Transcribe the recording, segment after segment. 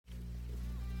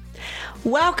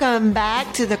Welcome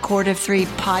back to the Court of Three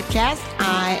podcast.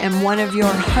 I am one of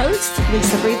your hosts,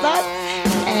 Lisa Breedlove,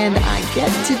 and I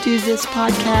get to do this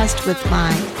podcast with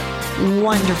my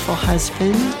wonderful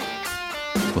husband.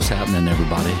 What's happening,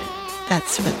 everybody?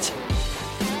 That's what.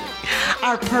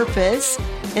 Our purpose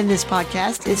in this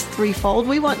podcast is threefold.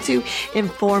 We want to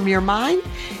inform your mind,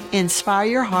 inspire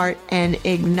your heart, and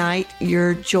ignite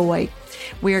your joy.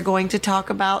 We are going to talk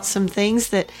about some things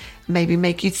that maybe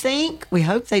make you think, we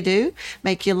hope they do,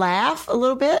 make you laugh a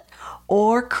little bit,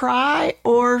 or cry,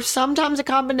 or sometimes a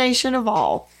combination of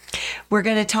all. We're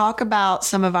going to talk about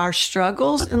some of our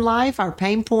struggles in life, our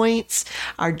pain points,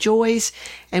 our joys,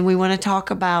 and we want to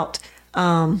talk about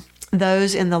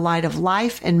those in the light of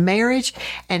life and marriage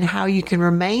and how you can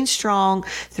remain strong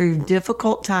through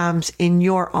difficult times in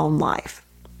your own life.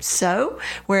 So,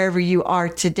 wherever you are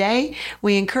today,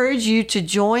 we encourage you to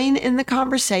join in the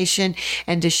conversation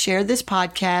and to share this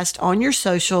podcast on your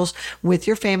socials with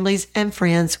your families and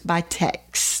friends by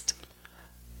text.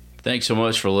 Thanks so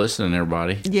much for listening,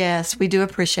 everybody. Yes, we do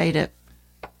appreciate it.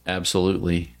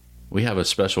 Absolutely. We have a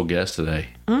special guest today.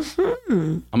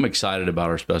 Mm-hmm. I'm excited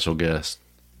about our special guest.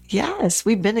 Yes,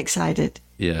 we've been excited.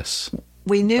 Yes.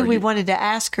 We knew we wanted to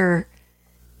ask her.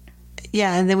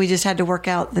 Yeah, and then we just had to work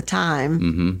out the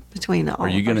time between all. Are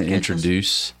you going to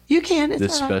introduce You can.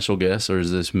 this special guest, or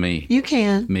is this me? You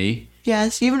can. Me?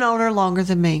 Yes, you've known her longer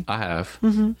than me. I have.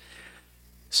 Mm-hmm.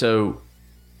 So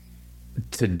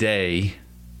today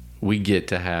we get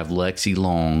to have Lexi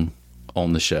Long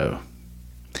on the show.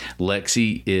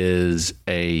 Lexi is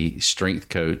a strength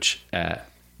coach at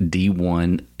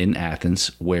D1 in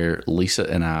Athens, where Lisa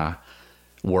and I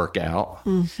work out,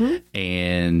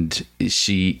 and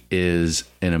she is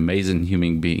an amazing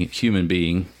human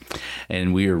being,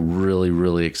 and we are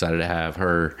really excited to have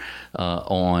her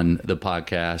on the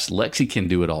podcast. Lexi can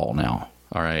do it all now.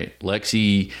 All right,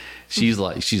 Lexi, she's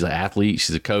an athlete,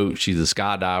 she's a coach, she's a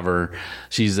skydiver,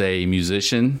 she's a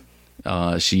musician,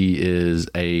 she is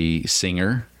a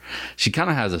singer. She kind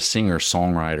of has a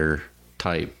singer-songwriter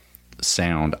type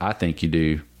sound. I think you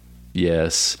do.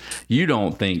 Yes, you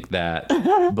don't think that,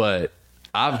 but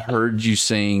I've heard you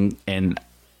sing, and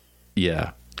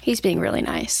yeah. He's being really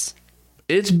nice.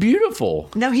 It's beautiful.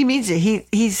 No, he means it.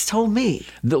 He's told me.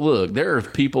 Look, there are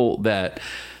people that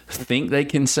think they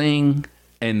can sing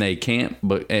and they can't,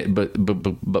 but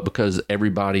because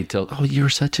everybody tells, oh, you're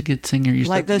such a good singer. You're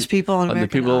like those people on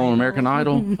American Idol. The people on American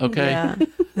Idol, okay? Yeah,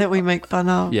 that we make fun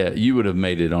of. Yeah, you would have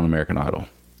made it on American Idol.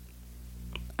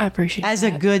 I appreciate As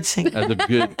that. a good singer. As a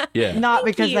good, yeah. Not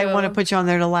because Thank they you. want to put you on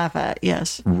there to laugh at.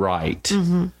 Yes. Right.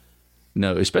 Mm-hmm.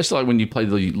 No, especially like when you play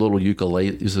the little ukulele.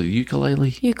 Is it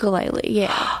ukulele? Ukulele,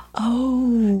 yeah.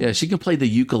 Oh. Yeah, she can play the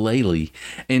ukulele.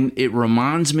 And it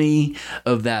reminds me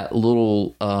of that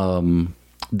little,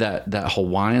 that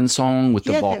Hawaiian song with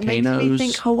the volcanoes. That makes me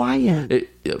think Hawaiian.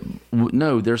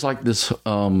 No, there's like this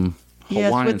Hawaiian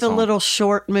with the song. little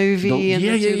short movie. And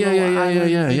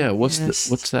Yeah. What's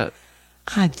that?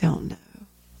 I don't know.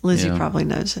 Lizzie Yeah. probably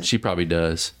knows it. She probably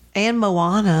does. And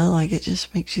Moana, like it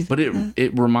just makes you think But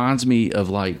it reminds me of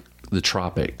like the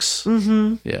tropics.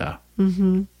 Mm-hmm. Yeah.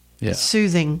 Mm-hmm. Yeah.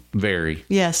 soothing. Very.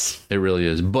 Yes. It really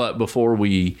is. But before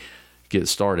we get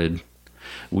started,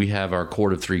 we have our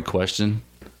Court of Three question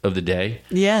of the day.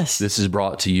 Yes. This is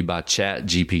brought to you by Chat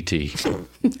GPT.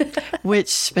 Which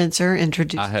Spencer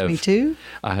introduced me to.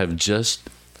 I have just,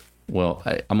 well,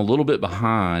 I'm a little bit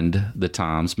behind the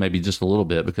times, maybe just a little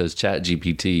bit, because Chat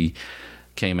GPT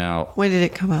came out. When did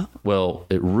it come out? Well,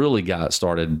 it really got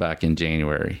started back in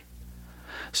January.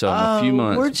 So I'm a few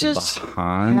months we're just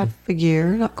behind. Half a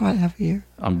year, not quite half a year.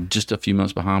 I'm just a few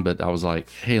months behind, but I was like,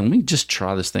 hey, let me just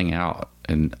try this thing out.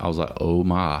 And I was like, oh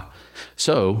my.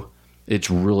 So it's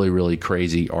really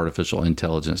crazy artificial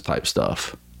intelligence type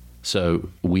stuff. So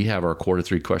we have our Court of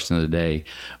Three question of the day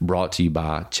brought to you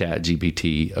by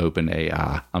ChatGPT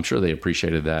OpenAI. I'm sure they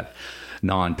appreciated that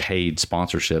non-paid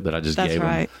sponsorship that I just gave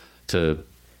them to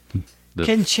the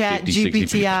Can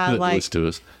ChatGPT like to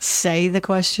us. say the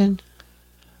question?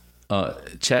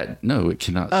 Chat, no, it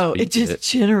cannot. Oh, speak it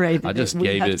just generated. I just We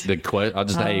gave have it to- the question. I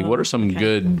just, hey, what are some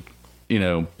good,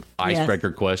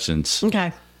 icebreaker questions?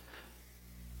 Okay.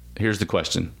 Here's the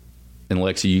question. And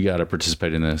Lexi, you got to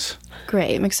participate in this.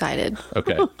 Great, I'm excited.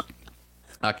 Okay.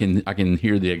 I can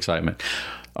hear the excitement.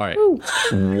 All right.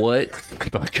 What,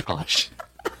 oh my gosh.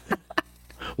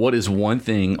 What is one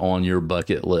thing on your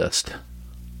bucket list?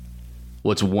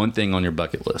 What's one thing on your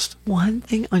bucket list? One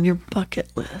thing on your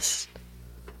bucket list.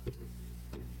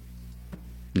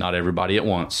 Not everybody at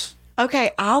once.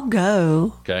 Okay, I'll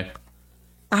go. Okay.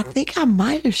 I think I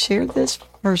might have shared this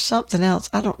or something else.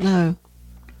 I don't know.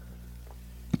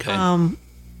 Okay.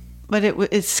 But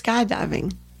it's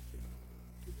skydiving.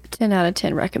 10 out of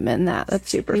 10 recommend that. That's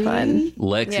super fun.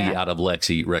 Lexi Yeah. out of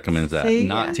Lexi recommends that. See?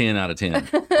 Not 10 out of 10.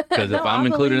 Because if I'm I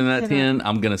included in believe that 10,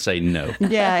 I'm going to say no.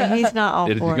 Yeah, he's not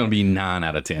all It's for going to it. be 9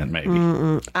 out of 10, maybe.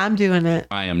 I'm doing it.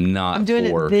 I am not I'm doing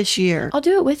for it this year. I'll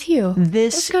do it with you.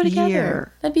 This Let's go together.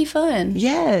 year. That'd be fun.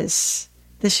 Yes,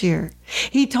 this year.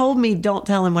 He told me don't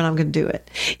tell him when I'm going to do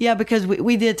it. Yeah, because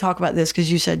we did talk about this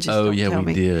because you said just Oh, don't yeah, tell we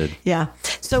me. did. Yeah.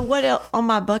 So what else on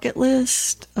my bucket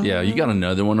list? Yeah, you got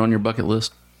another one on your bucket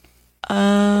list?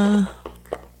 I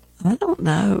don't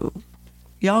know.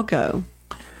 Y'all go.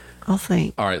 I'll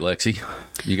think. All right, Lexi,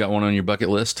 you got one on your bucket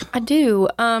list? I do.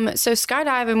 So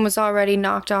skydiving was already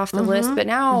knocked off the list, but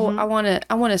now I want to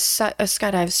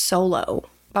skydive solo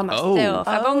by myself.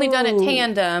 I've only done it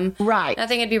tandem. Right. I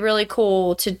think it'd be really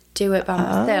cool to do it by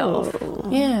myself.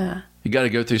 Yeah. You got to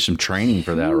go through some training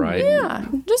for that, right? Yeah.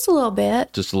 Just a little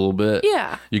bit. Just a little bit.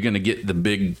 Yeah. You're gonna get the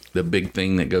big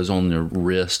thing that goes on your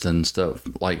wrist and stuff,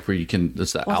 like where you can.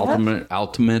 It's the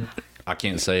ultimate. I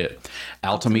can't say it.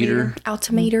 Altimeter.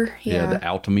 Altimeter. Yeah, the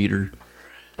altimeter.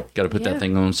 Got to put that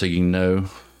thing on so you know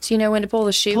So you know when to pull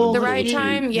the chute Pull at the the right chute,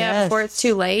 time? Yeah, yes. before it's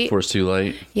too late. before it's too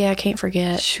late. Yeah, I can't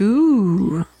forget.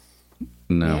 Shoo.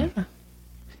 No.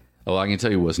 Oh, I can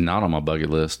tell you what's not on my bucket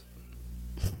list.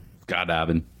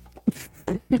 Skydiving.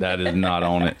 That is not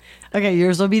on it. Okay,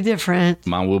 yours will be different.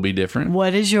 Mine will be different.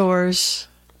 What is yours?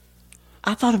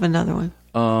 I thought of another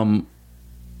one.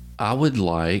 I would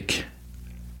like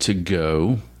to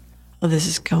go. Oh, this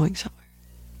is going somewhere.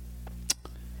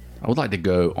 I would like to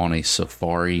go on a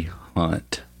safari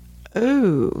hunt.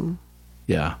 Ooh.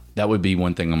 Yeah, that would be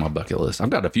one thing on my bucket list. I've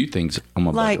got a few things on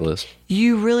my Like, bucket list.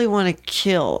 you really want to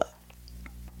kill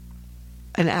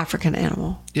an African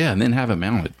animal. Yeah, and then have it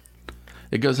mounted.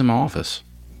 It goes in my office.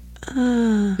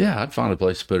 Yeah, I'd find a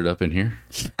place to put it up in here.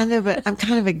 I know, but I'm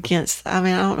kind of against. I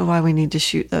mean, I don't know why we need to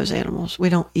shoot those animals. We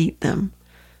don't eat them.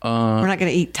 We're not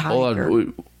going to eat tiger.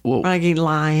 We're not going to eat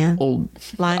lion.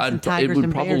 Lions and tigers it would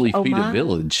and probably bears. feed my. a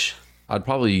village.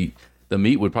 The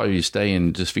meat would probably stay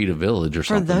and just feed a village or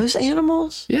For something. those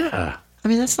animals? Yeah. I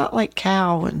mean, that's not like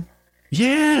cow and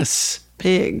Yes.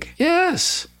 pig.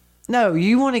 Yes. No,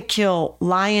 you want to kill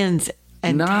lions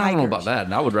and No, tigers. I don't know about that.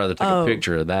 And I would rather take a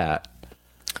picture of that.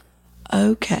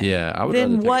 Okay. Yeah, I would Then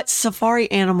rather take- what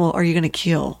safari animal are you going to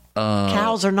kill?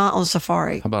 Cows are not on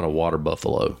safari. How about a water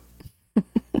buffalo?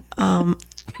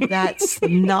 That's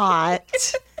not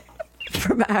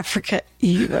from Africa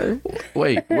either.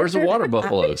 Wait, where's the water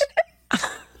buffaloes?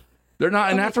 They're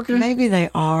not in Africa? Maybe they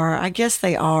are. I guess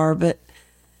they are, but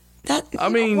I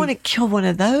mean- want to kill one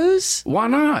of those. Why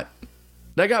not?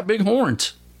 They got big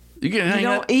horns. You can You hang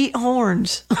don't that. eat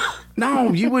horns. No,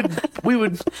 we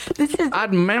would.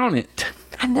 I'd mount it.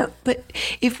 I know, but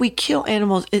if we kill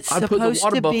animals, it's I'd put the supposed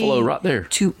water to buffalo be right there.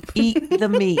 to eat the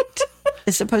meat.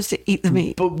 It's supposed to eat the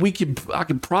meat. But I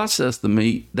could process the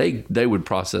meat. They would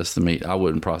process the meat. I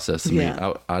wouldn't process the meat.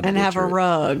 I'd and have a butcher it.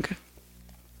 rug.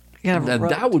 You gotta have a And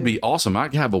rug, that would too. be awesome. I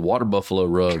could have a water buffalo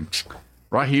rug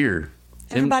right here.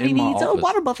 Everybody in my needs a office.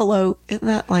 water buffalo. Isn't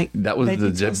that like That was the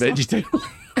veggie toast? veggie table.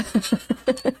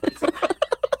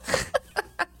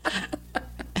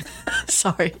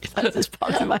 Sorry, that just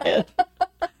popped in my head.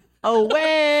 Oh,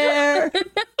 where?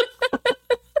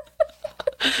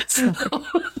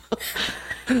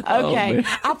 Okay, man.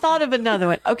 I thought of another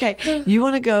one. Okay, you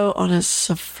want to go on a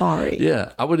safari?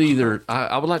 Yeah, I would either.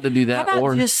 I would like to do How that, about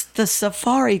or just the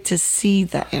safari to see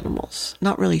the animals,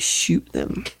 not really shoot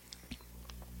them?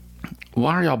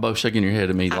 why are y'all both shaking your head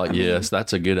at me like, yes,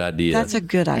 that's a good idea? That's a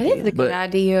good It idea. is a good But-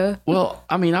 idea. Well,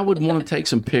 I mean, I would want to take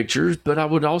some pictures, but I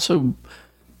would also,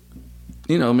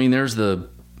 I mean, there's the.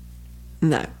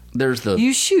 No,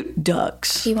 you shoot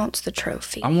ducks. He wants the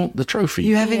trophy. I want the trophy.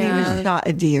 You haven't Yeah. even shot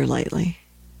a deer lately.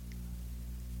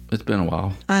 It's been a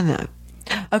while. I know.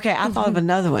 Okay, I thought of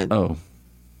another one. Oh,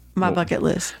 My bucket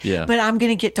list. yeah. But I'm going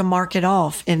to get to mark it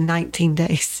off in 19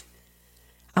 days.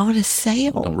 I want to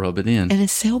sail don't rub it in. in a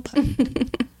sailboat.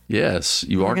 Yes,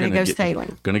 you are gonna going to go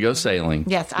sailing. Going to go sailing.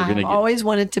 Yes, I we're have gonna always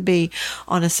wanted to be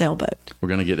on a sailboat We're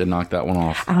going to get to knock that one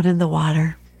off out in the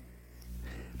water.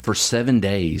 for 7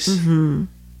 days. Mm-hmm.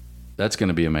 That's going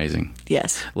to be amazing.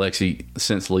 Yes. Lexi,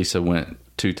 since Lisa went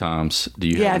 2 times, do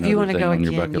you Yeah, have if you another want to thing go on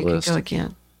again, your bucket you list? can go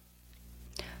again.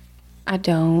 I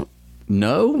don't.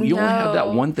 No, you only have that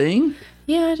No. one thing.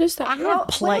 Yeah, just I have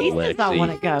places I Lexi.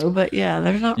 want to go, but yeah,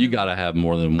 there's not. You got to have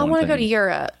more than one. I want to go thing. to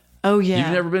Europe. Oh, yeah. You've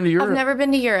never been to Europe. I've never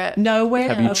been to Europe. Nowhere.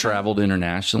 Have you traveled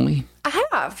internationally? I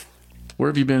have. Where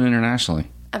have you been internationally?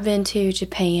 I've been to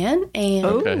Japan and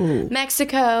Okay.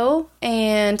 Mexico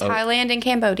and Thailand and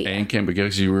Cambodia. And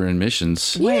because you were in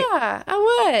missions. Wait. Yeah,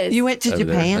 I was. You went to over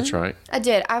there. Japan? That's right. I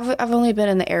did. I've only been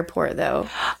in the airport though.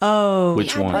 Oh.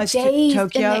 Which one? Days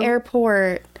Tokyo? in the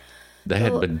airport. They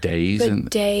had bidets.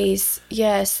 Days.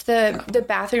 Yes. The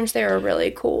bathrooms there are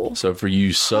really cool. So for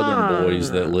you Southern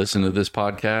boys that listen to this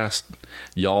podcast,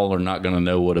 y'all are not going to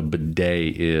know what a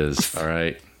bidet is. All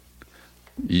right.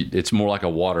 It's more like a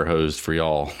water hose for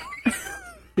y'all.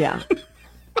 Yeah.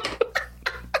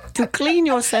 To clean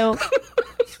yourself.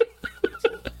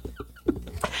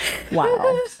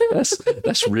 Wow.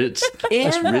 That's ritz.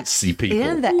 That's ritzy people.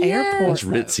 In the airport. That's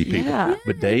ritzy people. Yeah.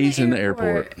 Bidets in the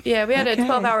airport. Yeah, we had a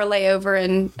 12-hour layover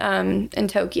in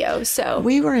Tokyo. So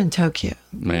We were in Tokyo.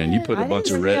 Man, you put a I bunch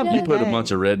didn't of see a you put a bidet.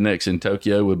 bunch of rednecks in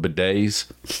Tokyo with bidets.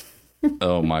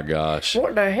 Oh my gosh.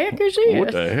 what the heck is this?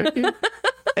 What the heck?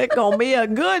 It's going to be a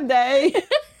good day.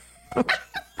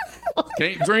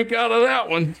 Can't drink out of that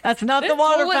one. That's not the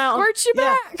water will fountain. squirt you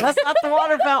Yeah, back. that's not the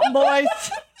water fountain, boys.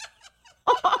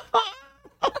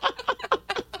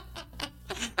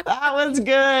 That was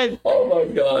good. Oh my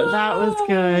gosh. That was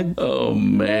good. Oh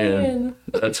man.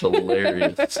 That's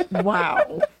hilarious.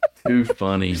 Wow. Too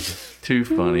funny. Too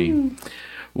funny.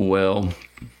 Well,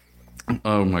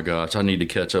 oh my gosh, I need to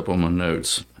catch up on my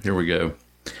notes. Here we go.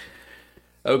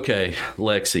 Okay,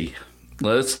 Lexi,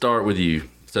 let's start with you.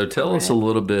 So tell us a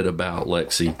little bit about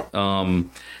Lexi.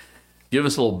 Give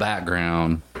us a little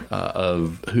background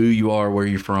of who you are, where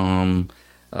you're from,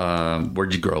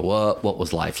 where'd you grow up, what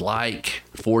was life like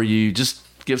for you. Just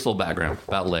give us a little background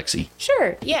about Lexi.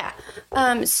 Sure, yeah.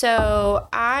 So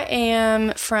I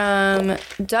am from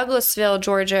Douglasville,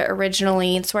 Georgia,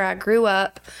 originally. It's where I grew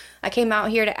up. I came out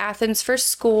here to Athens for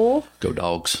school. Go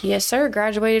Dogs. Yes, sir.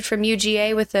 Graduated from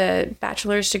UGA with a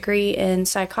bachelor's degree in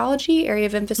psychology, area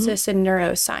of emphasis in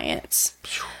neuroscience.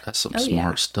 That's some yeah.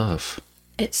 smart stuff.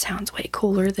 It sounds way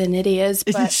cooler than it is,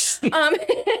 but it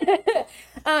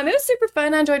was super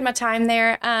fun. I enjoyed my time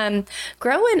there.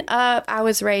 Growing up, I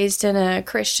was raised in a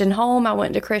Christian home. I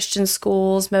went to Christian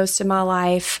schools most of my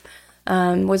life.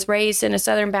 Was raised in a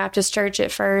Southern Baptist church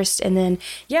at first, and then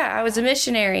I was a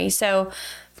missionary. So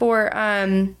for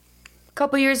a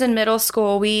couple years in middle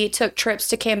school, we took trips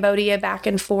to Cambodia back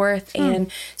and forth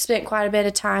and spent quite a bit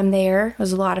of time there. It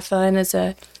was a lot of fun as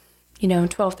a 12,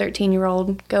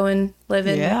 13-year-old going,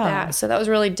 living that. So that was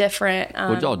really different.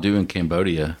 What y'all do in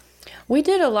Cambodia? We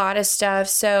did a lot of stuff.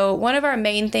 So one of our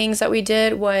main things that we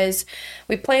did was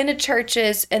we planted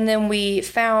churches, and then we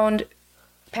found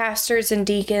pastors and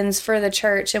deacons for the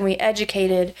church, and we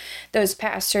educated those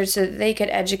pastors so that they could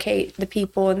educate the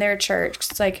people in their church.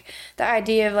 It's like the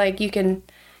idea of like you can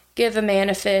give a man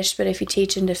a fish, but if you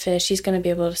teach him to fish, he's going to be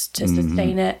able to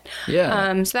sustain it.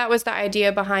 Yeah. So that was the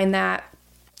idea behind that,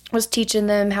 was teaching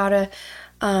them how to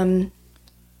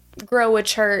grow a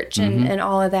church and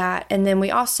all of that. And then we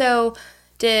also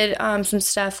did some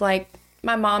stuff like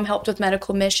my mom helped with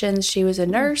medical missions. She was a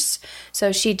nurse,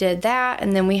 so she did that.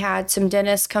 And then we had some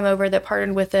dentists come over that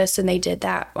partnered with us, and they did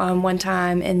that one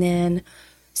time. And then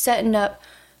setting up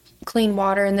clean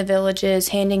water in the villages,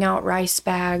 handing out rice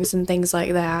bags and things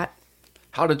like that.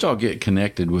 How did y'all get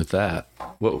connected with that?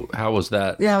 How was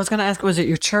that? Yeah, I was going to ask, was it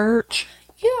your church?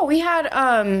 Yeah, we had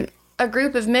a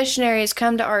group of missionaries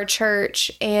come to our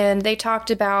church, and they talked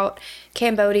about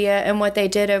Cambodia and what they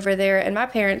did over there. And my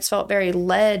parents felt very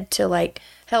led to like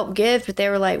help give, but they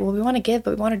were like, well, we want to give,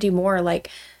 but we want to do more. Like,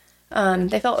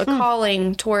 they felt a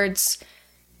calling towards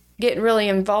getting really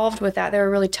involved with that. They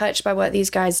were really touched by what these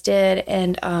guys did,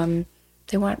 and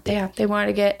they wanted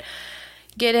to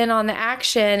get in on the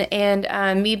action.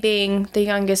 And me being the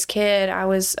youngest kid, I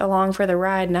was along for the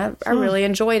ride, and I really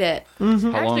enjoyed it.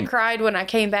 I actually cried when I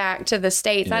came back to the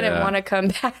States. I didn't Yeah. want to come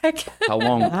back. How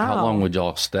long would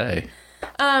y'all stay?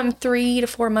 3 to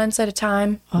 4 months at a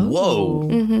time. Whoa.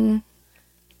 Mm-hmm.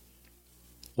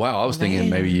 Wow, I was thinking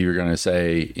maybe you were going to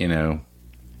say,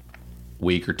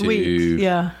 week or two.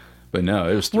 Yeah. But no,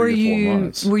 it was 3 to 4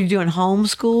 months. Were you doing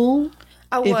homeschool?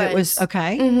 I was. If it was,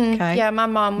 okay. Okay. Yeah, my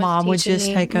mom was Mom would teaching just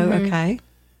me. take over. Okay.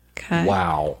 Okay.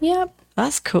 Wow. Yep.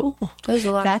 That's cool. It was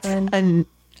a lot That's of fun.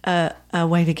 a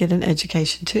way to get an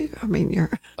education too. I mean,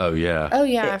 you're Oh, yeah. Oh,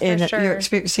 yeah, for sure. you're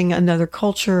experiencing another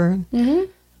culture.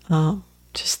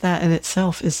 Just that in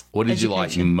itself is. What did you like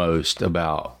education. most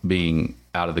about being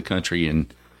out of the country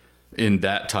and in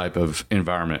that type of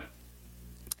environment?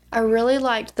 I really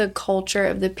liked the culture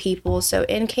of the people. So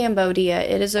in Cambodia,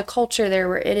 it is a culture there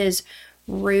where it is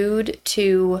rude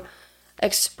to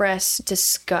express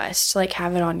disgust, like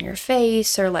have it on your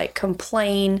face or like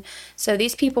complain. So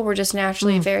these people were just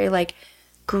naturally very like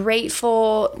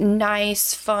grateful,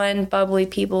 nice, fun, bubbly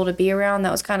people to be around.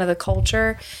 That was kind of the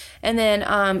culture. And then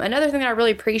another thing that I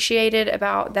really appreciated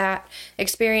about that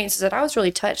experience is that I was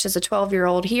really touched as a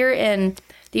 12-year-old. Here in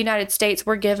the United States,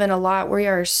 we're given a lot. We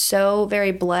are so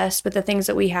very blessed with the things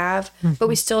that we have, but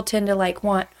we still tend to like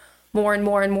want more and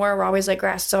more and more. We're always like,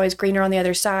 grass is always greener on the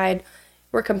other side.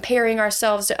 We're comparing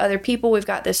ourselves to other people. We've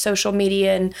got this social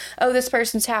media and, oh, this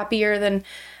person's happier than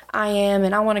I am,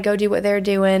 and I want to go do what they're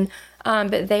doing.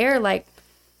 But they're like,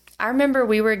 I remember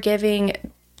we were giving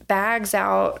bags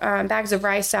of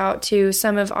rice out to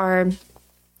some of our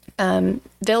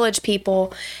village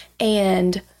people,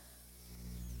 and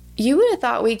you would have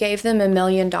thought we gave them $1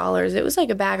 million. It was like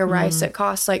a bag of rice that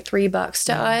cost like $3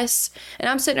 to us. And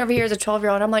I'm sitting over here as a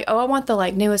 12-year-old. I'm like, oh, I want the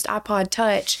like newest iPod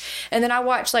Touch. And then I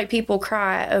watch like people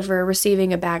cry over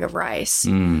receiving a bag of rice.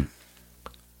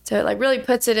 So it like really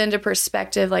puts it into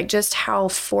perspective, like just how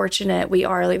fortunate we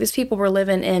are. Like these people were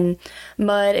living in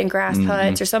mud and grass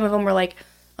huts, or some of them were like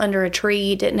under a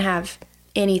tree, didn't have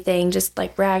anything, just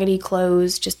like raggedy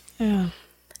clothes. Just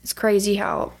it's crazy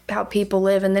how people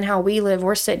live, and then how we live.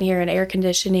 We're sitting here in air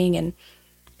conditioning and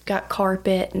got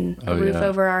carpet and a roof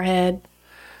over our head.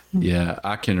 Yeah,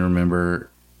 I can remember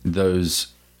those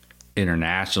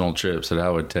international trips that I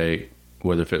would take,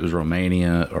 whether if it was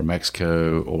Romania or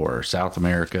Mexico or South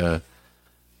America,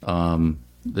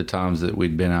 the times that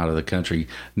we'd been out of the country,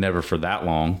 never for that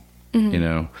long, you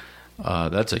know,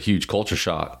 that's a huge culture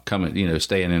shock coming,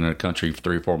 staying in a country for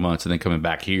 3 or 4 months and then coming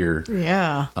back here.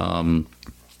 Yeah.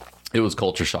 It was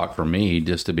culture shock for me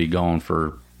just to be gone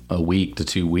for a week to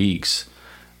 2 weeks.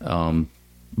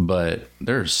 But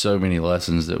there's so many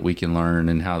lessons that we can learn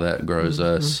and how that grows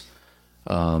us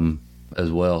as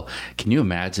well. Can you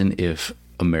imagine if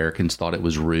Americans thought it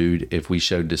was rude if we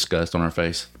showed disgust on our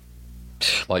face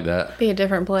like that? Be a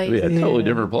different place. Be a totally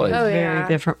different place. Oh, yeah. Very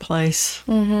different place.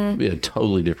 Be a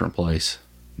totally different place.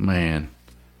 Man.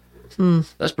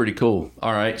 That's pretty cool.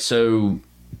 All right. So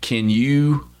can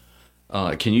you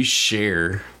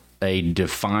share a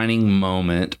defining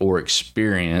moment or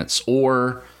experience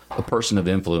or a person of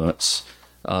influence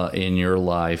in your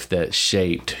life that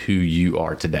shaped who you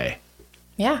are today?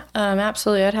 Yeah,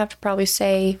 absolutely. I'd have to probably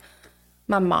say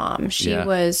my mom. She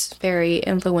was very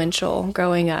influential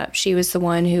growing up. She was the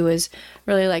one who was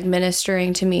really like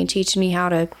ministering to me, teaching me how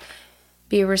to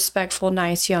be a respectful,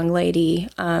 nice young lady.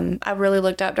 I really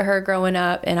looked up to her growing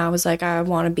up, and I was like, I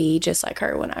want to be just like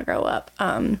her when I grow up.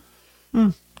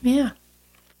 Yeah.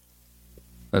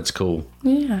 That's cool.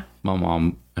 Yeah. My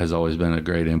mom has always been a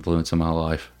great influence in my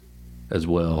life as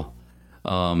well.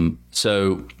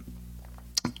 So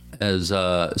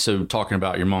talking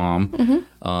about your mom,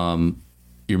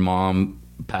 your mom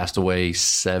passed away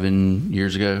 7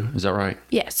 years ago. Is that right?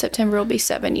 Yeah. September will be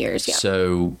 7 years. Yeah.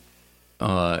 So,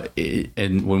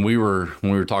 and when we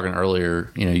were talking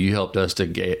earlier, you helped us to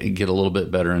get a little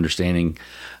bit better understanding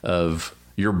of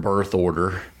your birth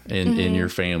order in your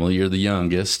family. You're the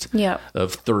youngest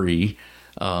of 3.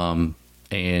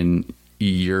 And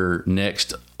your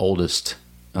next oldest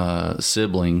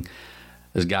sibling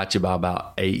has got you by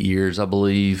about 8 years, I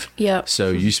believe. Yep.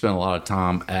 So you spent a lot of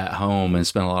time at home and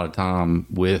spent a lot of time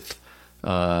with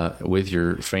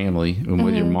your family and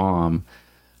with your mom.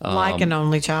 Like an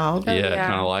only child. Yeah,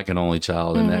 kind of like an only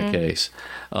child in that case.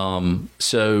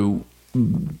 So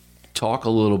talk a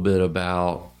little bit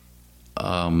about,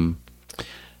 go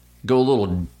a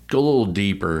little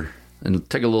deeper and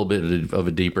take a little bit of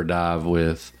a deeper dive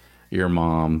with your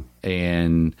mom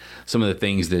and some of the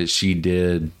things that she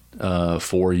did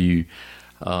for you,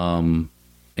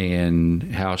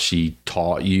 and how she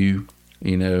taught you,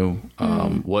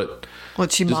 what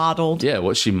she modeled. Yeah,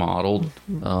 what she modeled,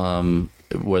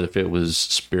 whether if it was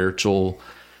spiritual,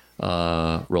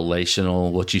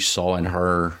 relational, what you saw in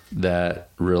her that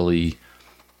really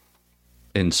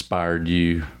inspired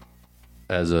you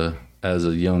as a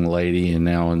young lady and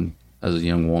now as a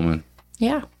young woman.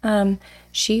 Yeah.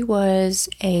 She was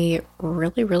a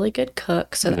really, really good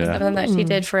cook. So that's something that she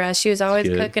did for us. She was always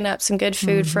cooking up some good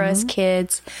food for us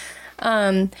kids.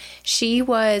 She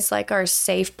was like our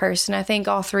safe person. I think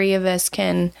all 3 of us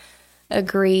can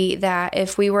agree that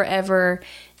if we were ever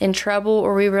in trouble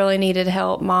or we really needed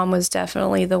help, Mom was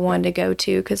definitely the one to go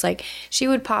to, because like she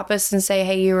would pop us and say,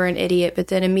 hey, you were an idiot, but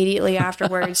then immediately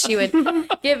afterwards she would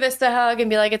give us the hug and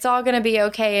be like, it's all gonna be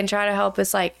okay, and try to help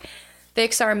us like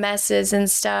fix our messes and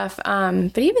stuff.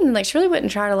 But even like she really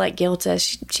wouldn't try to like guilt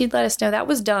us. She'd let us know that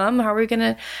was dumb. How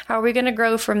are we gonna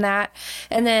grow from that?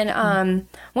 And then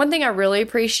one thing I really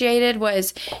appreciated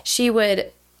was she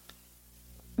would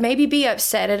maybe be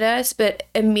upset at us, but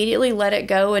immediately let it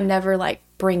go and never like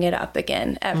bring it up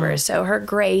again ever. So her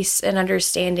grace and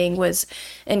understanding was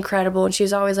incredible. And she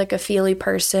was always like a feely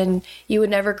person. You would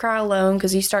never cry alone,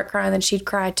 because you start crying, then she'd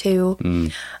cry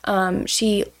too.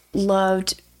 She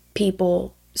loved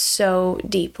people so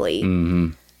deeply.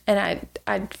 And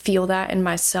I feel that in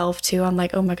myself too. I'm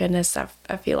like, oh my goodness,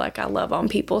 I feel like I love on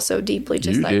people so deeply,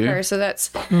 just You like do. her. So that's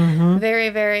very,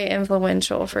 very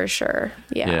influential for sure.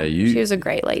 Yeah, she was a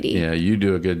great lady. Yeah, you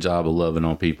do a good job of loving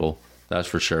on people. That's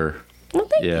for sure. Well,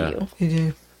 thank Yeah. you. You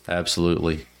do.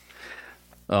 Absolutely.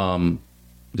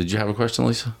 Did you have a question,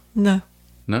 Lisa? No.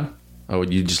 No? Oh,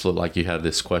 you just look like you had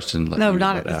this question. Like No, you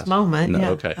not were at about to this ask. moment. No, Yeah.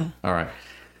 okay. All right.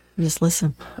 Just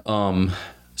listen.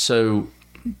 So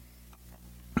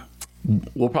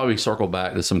we'll probably circle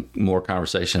back to some more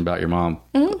conversation about your mom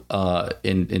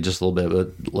in just a little bit.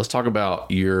 But let's talk about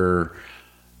your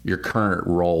current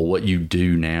role, what you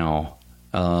do now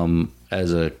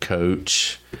as a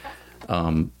coach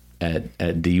at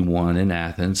D1 in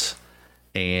Athens,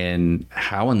 and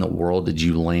how in the world did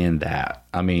you land that?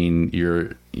 I mean,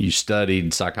 you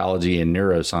studied psychology and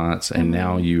neuroscience, and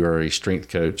now you are a strength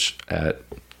coach at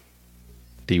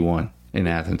D1 in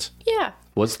Athens. Yeah.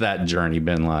 What's that journey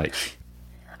been like?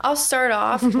 I'll start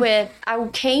off with, I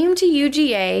came to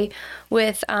UGA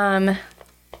with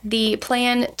the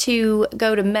plan to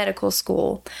go to medical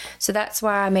school. So that's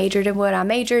why I majored in what I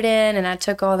majored in, and I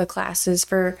took all the classes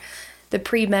for the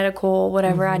pre-medical,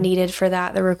 whatever I needed for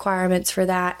that, the requirements for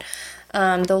that.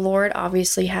 The Lord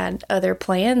obviously had other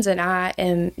plans, and I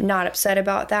am not upset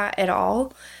about that at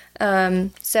all.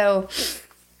 So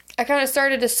I kind of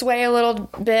started to sway a little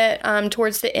bit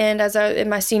towards the end. In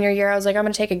my senior year, I was like, I'm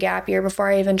going to take a gap year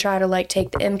before I even try to like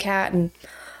take the MCAT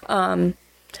and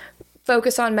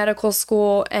focus on medical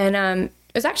school. And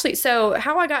it was actually, so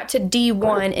how I got to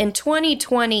D1 in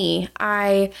 2020,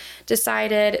 I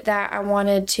decided that I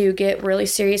wanted to get really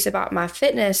serious about my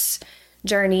fitness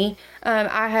journey.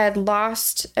 I had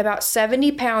lost about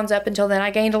 70 pounds up until then. I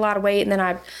gained a lot of weight, and then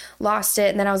I lost it.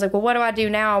 And then I was like, well, what do I do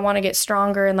now? I want to get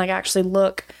stronger and like actually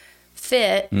look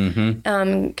fit,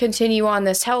 continue on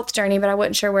this health journey, but I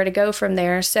wasn't sure where to go from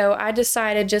there. So I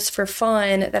decided just for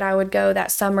fun that I would go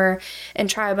that summer and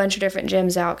try a bunch of different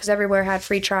gyms out, because everywhere had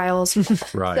free trials.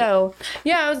 Right. So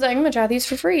yeah, I was like, I'm gonna try these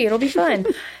for free. It'll be fun.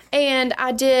 And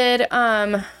I did,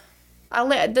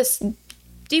 this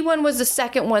D1 was the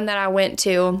second one that I went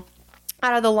to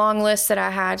out of the long list that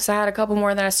I had. So I had a couple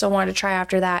more that I still wanted to try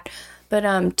after that.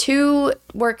 But 2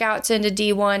 workouts into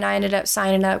D1, I ended up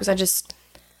signing up because I just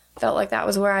felt like that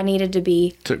was where I needed to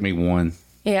be. Took me one.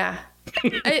 Yeah.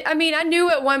 I mean, I knew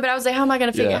it one, but I was like, how am I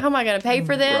going to figure how am I going to pay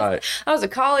for this? Right. I was a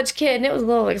college kid and it was a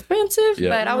little expensive,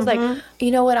 but I was like,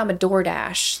 you know what? I'm a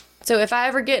DoorDash. So if I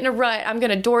ever get in a rut, I'm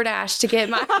going to DoorDash to get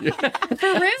my, for real,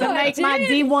 To make my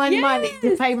D1 money,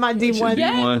 to pay my D1.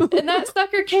 Yeah, and that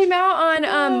sucker came out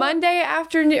on Monday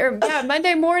afternoon, or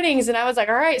Monday mornings, and I was like,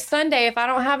 all right, Sunday, if I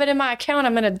don't have it in my account,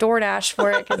 I'm going to DoorDash for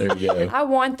it, There you go. I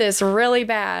want this really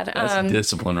bad. That's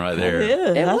discipline right there.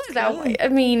 It was. I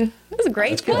mean, it was a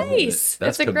great place.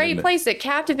 That's It's a great commitment. place. It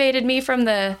captivated me from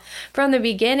the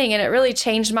beginning, and it really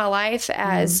changed my life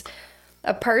as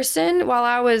a person while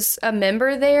I was a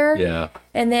member there. Yeah.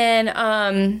 And then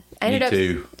I ended Me up.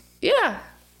 too. Yeah,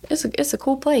 it's a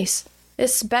cool place.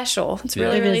 It's special. It's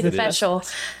really, Yeah, really it is. special.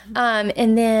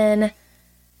 And then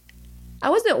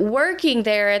I wasn't working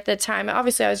there at the time.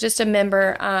 Obviously, I was just a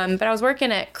member. But I was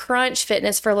working at Crunch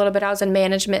Fitness for a little bit. I was in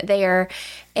management there,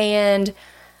 and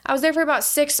I was there for about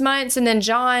 6 months, and then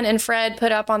John and Fred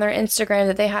put up on their Instagram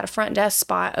that they had a front desk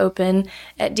spot open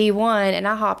at D1, and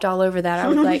I hopped all over that. I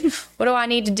was like, what do I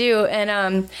need to do?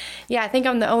 And I think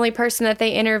I'm the only person that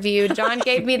they interviewed. John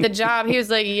gave me the job. He was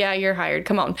like, yeah, you're hired.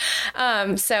 Come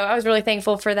on. So I was really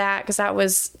thankful for that, because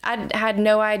I had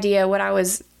no idea what I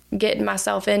was getting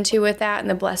myself into with that and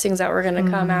the blessings that were going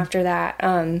to come after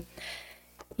that.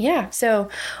 So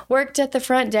worked at the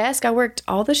front desk. I worked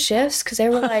all the shifts because they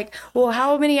were like, well,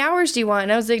 how many hours do you want?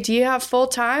 And I was like, do you have full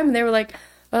time? And they were like,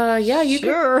 yeah, you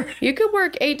could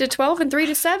work 8 to 12 and 3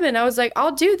 to 7. I was like,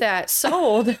 I'll do that.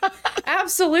 Sold.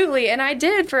 Absolutely. And I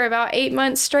did for about 8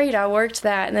 months straight. I worked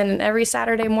that. And then every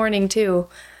Saturday morning too.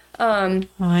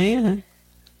 Yeah.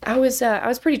 I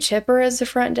was pretty chipper as the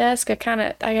front desk.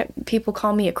 People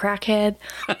call me a crackhead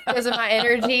because of my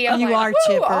energy. I'm You like, are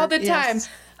 "Woo," chipper, all the time. yes.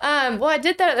 Well, I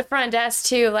did that at the front desk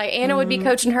too. Like Anna would be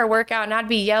coaching her workout, and I'd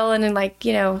be yelling and like,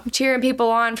 cheering people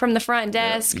on from the front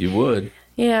desk. You would.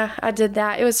 Yeah, I did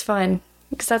that. It was fun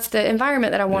because that's the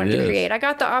environment that I wanted It to is. create. I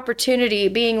got the opportunity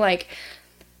being like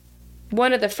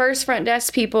one of the first front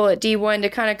desk people at D1 to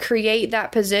kind of create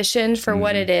that position for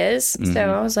what it is.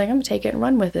 So I was like, I'm gonna take it and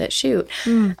run with it. Shoot.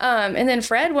 And then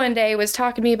Fred one day was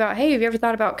talking to me about, hey, have you ever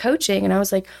thought about coaching? And I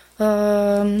was like,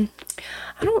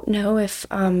 I don't know if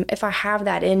I have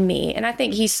that in me. And I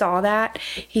think he saw that.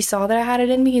 He saw that I had it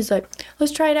in me. He's like,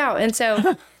 let's try it out. And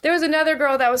so there was another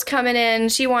girl that was coming in.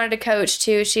 She wanted to coach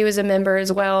too. She was a member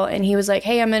as well. And he was like,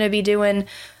 hey, I'm going to be doing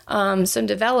some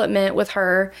development with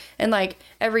her. And like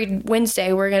every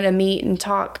Wednesday, we're going to meet and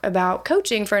talk about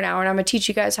coaching for an hour. And I'm going to teach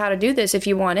you guys how to do this if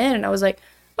you want in. And I was like,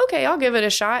 okay, I'll give it a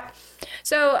shot.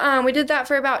 So we did that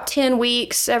for about 10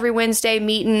 weeks, every Wednesday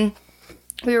meeting.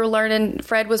 We were learning.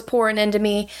 Fred was pouring into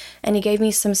me, and he gave me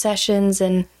some sessions,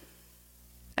 and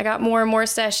I got more and more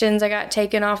sessions. I got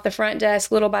taken off the front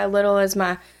desk little by little as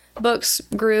my books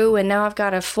grew, and now I've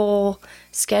got a full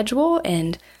schedule,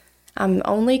 and I'm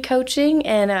only coaching.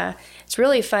 And it's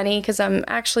really funny because I'm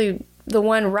actually the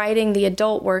one writing the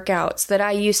adult workouts that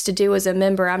I used to do as a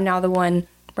member. I'm now the one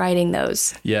writing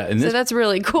those. Yeah, and so that's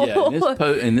really cool.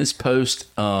 Yeah, in this post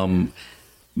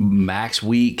max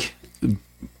week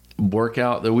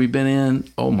workout that we've been in,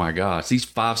 oh my gosh, these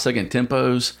 5-second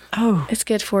tempos. Oh, it's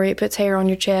good for you. It puts hair on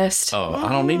your chest. Oh,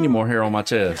 I don't need any more hair on my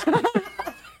chest.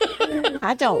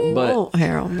 I don't want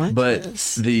hair on my chest.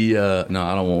 But the no,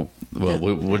 I don't want. Well,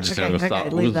 we're just gonna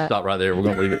stop. We'll stop right there. We're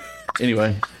gonna leave it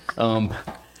anyway.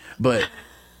 But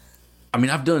I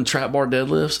mean, I've done trap bar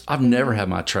deadlifts. I've never had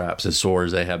my traps as sore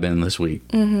as they have been this week.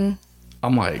 I'm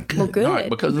like, well, good. Right,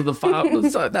 because of the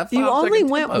that 5 You only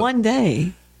went tempo. one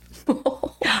day.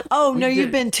 Oh no,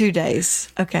 you've been 2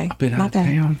 days. Okay, I've been out of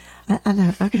town. I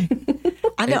know. Okay,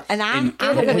 I know, and I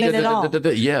haven't been at all.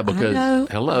 Yeah, because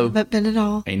hello, I haven't been at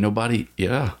all. Ain't nobody.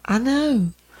 Yeah, I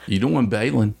know. You doing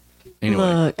bailing?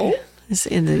 Anyway, Look, it's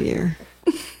the end of the year.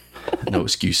 No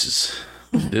excuses.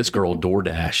 This girl door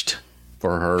dashed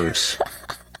for hers.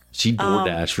 She door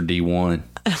dashed for D1.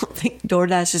 I don't think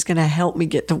DoorDash is going to help me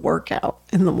get to work out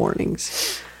in the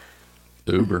mornings.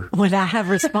 Uber. When I have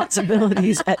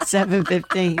responsibilities at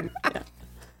 7:15.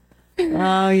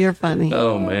 Oh, you're funny.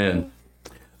 Oh man.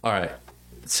 All right.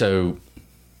 So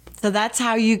that's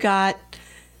how you got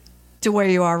to where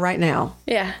you are right now.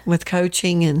 Yeah. With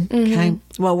coaching and okay.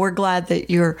 Well, we're glad that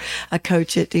you're a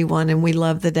coach at D1, and we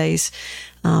love the days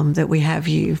that we have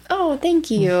you. Oh,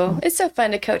 thank you. It's so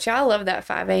fun to coach. I love that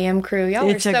 5 a.m. crew. Y'all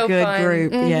are so fun. It's a good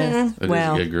group. Yes. It is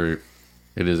a good group.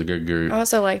 It is a good group. I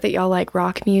also like that y'all like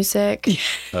rock music.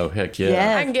 Oh, heck yeah.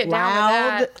 Yes. I can get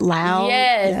down with that. Loud.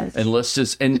 Yes. And let's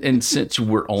just and since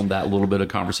we're on that little bit of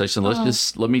conversation,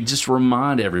 let me just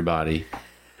remind everybody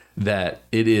that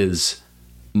it is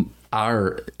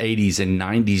our 80s and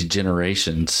 90s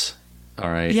generations, all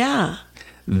right? Yeah.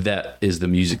 That is the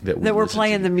music that we're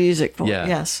playing the music for. Yeah.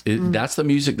 Yes. That's the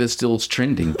music that still is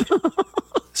trending.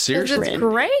 Seriously. It's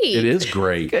great. It is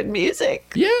great. Good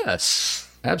music. Yes.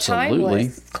 Absolutely.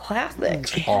 Timeless.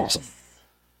 Classic. Awesome.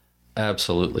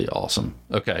 Absolutely awesome.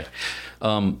 Okay.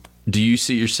 Do you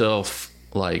see yourself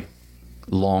like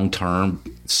long term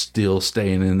still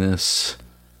staying in this?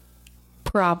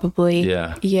 Probably.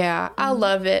 Yeah. Yeah. I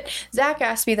love it. Zach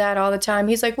asks me that all the time.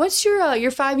 He's like, what's your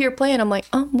 5-year plan? I'm like,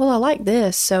 well, I like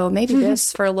this. So maybe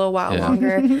this for a little while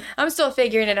longer. I'm still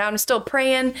figuring it out. I'm still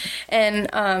praying. And,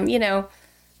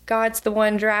 God's the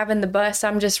one driving the bus.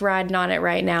 I'm just riding on it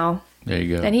right now. There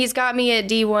you go. And he's got me at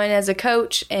D1 as a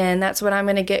coach, and that's what I'm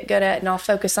going to get good at, and I'll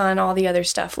focus on all the other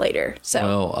stuff later. So,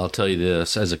 well, I'll tell you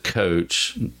this. As a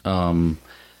coach, from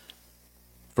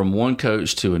one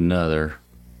coach to another,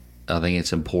 I think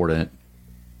it's important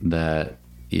that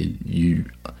you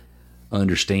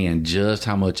understand just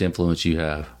how much influence you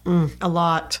have. A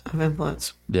lot of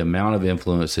influence. The amount of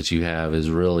influence that you have is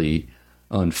really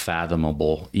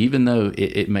unfathomable, even though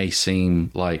it may seem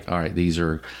like, all right, these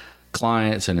are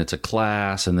clients and it's a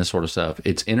class and this sort of stuff.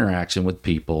 It's interaction with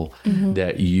people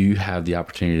that you have the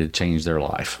opportunity to change their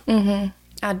life.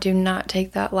 I do not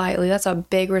take that lightly. That's a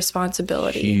big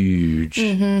responsibility. Huge.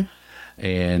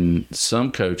 And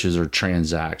some coaches are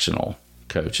transactional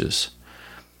coaches.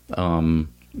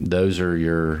 Those are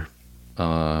your,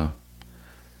 they're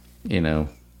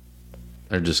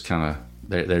just kind of,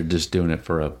 they're just doing it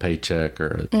for a paycheck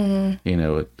or,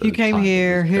 You came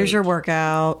here. Here's your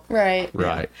workout. Right.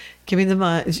 Right. Give me the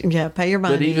money. Yeah, pay your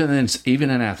money. But even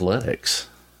in athletics,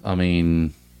 I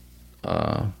mean,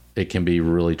 it can be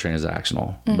really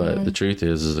transactional. But the truth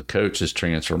is a coach is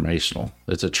transformational.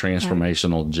 It's a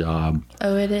transformational job.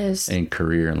 Oh, it is. And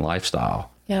career and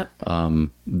lifestyle. Yep.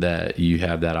 That you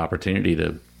have that opportunity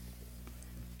to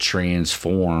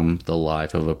transform the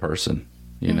life of a person.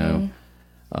 You know,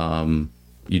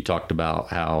 you talked about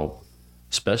how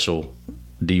special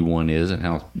D1 is and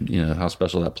how, how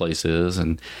special that place is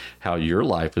and how your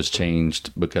life has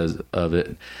changed because of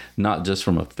it, not just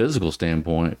from a physical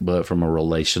standpoint, but from a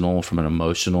relational, from an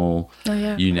emotional,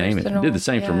 you name it. It did the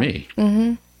same for me.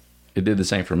 Mm-hmm. It did the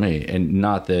same for me. And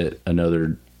not that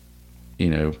another,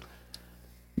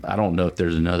 I don't know if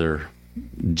there's another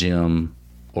gym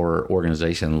or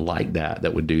organization like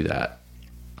that would do that.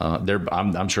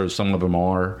 I'm sure some of them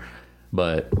are,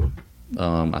 but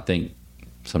I think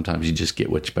sometimes you just get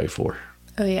what you pay for.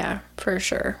 Oh yeah, for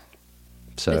sure.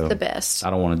 So it's the best. I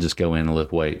don't want to just go in and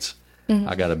lift weights. Mm-hmm.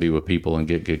 I got to be with people and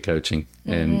get good coaching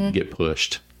and get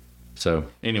pushed. So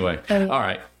anyway, all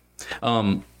right.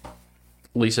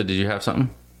 Lisa, did you have something?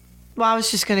 Well, I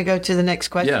was just going to go to the next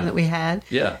question that we had.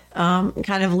 Yeah.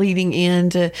 Kind of leading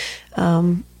into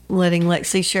letting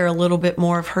Lexi share a little bit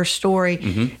more of her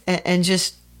story and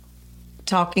just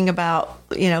talking about,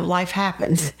 life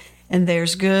happens and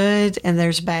there's good and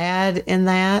there's bad in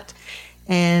that.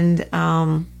 And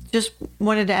just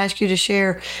wanted to ask you to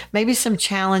share maybe some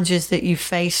challenges that you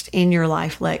faced in your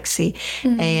life, Lexi.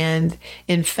 And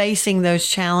in facing those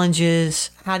challenges,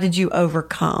 how did you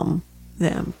overcome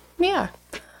them? Yeah.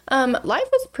 Life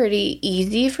was pretty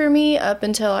easy for me up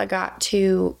until I got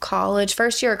to college.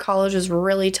 First year of college was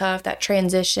really tough. That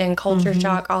transition, culture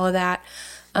shock, all of that.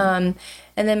 And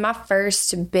then my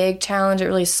first big challenge that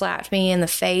really slapped me in the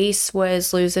face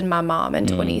was losing my mom in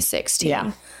 2016.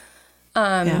 Yeah.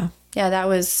 Yeah, that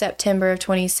was September of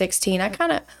 2016.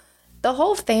 The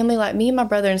whole family, like me and my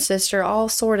brother and sister, all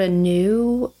sort of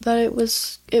knew that it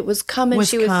was coming.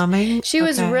 She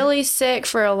was really sick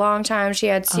for a long time. She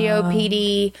had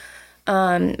COPD,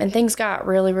 and things got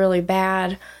really, really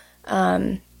bad.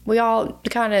 We all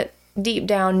kind of deep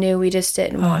down knew, we just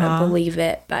didn't want to believe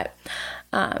it. But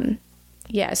so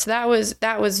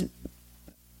that was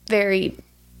very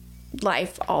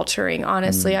life altering.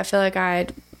 Honestly, I feel like I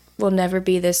will never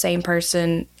be the same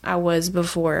person I was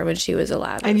before when she was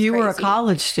alive. And you were a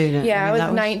college student. Yeah, I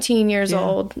was 19 years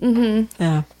old. Mm-hmm.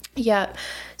 Yeah. Yeah.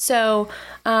 So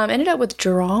ended up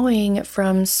withdrawing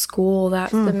from school that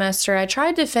semester. I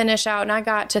tried to finish out and I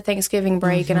got to Thanksgiving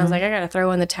break and I was like, I got to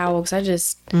throw in the towel because I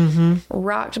just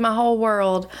rocked my whole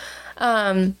world.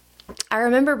 I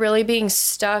remember really being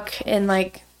stuck in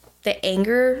like the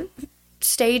anger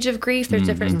stage of grief. There's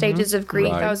different stages of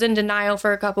grief. Right. I was in denial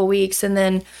for a couple weeks and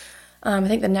then I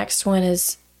think the next one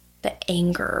is the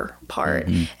anger part.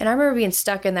 And I remember being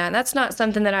stuck in that. And that's not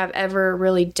something that I've ever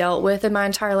really dealt with in my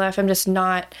entire life. I'm just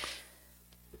not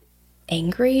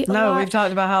angry a lot. We've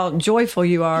talked about how joyful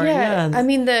you are. Yeah. I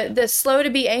mean, the slow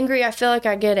to be angry, I feel like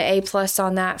I get an A+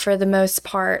 on that for the most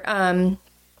part. I've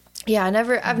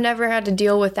never had to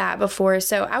deal with that before.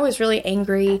 So I was really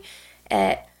angry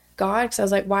at God because I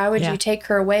was like, why would you take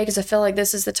her away? Because I feel like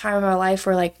this is the time of my life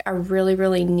where like I really,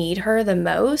 really need her the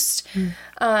most.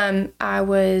 I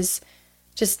was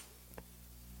just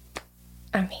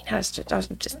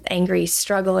angry,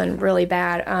 struggling really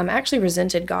bad. I actually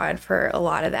resented God for a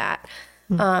lot of that.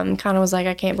 Kind of was like,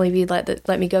 I can't believe you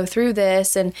let me go through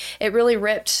this. And it really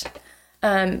ripped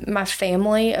my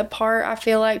family apart. I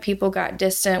feel like people got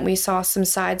distant. We saw some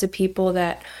sides of people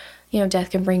that, death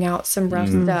can bring out some rough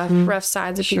stuff, rough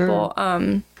sides of people.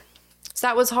 So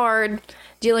that was hard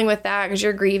dealing with that because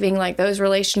you're grieving like those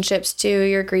relationships too.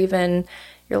 You're grieving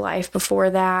your life before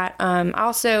that. I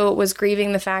also was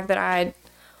grieving the fact that I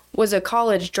was a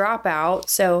college dropout.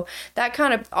 So that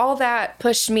kind of, all that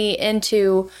pushed me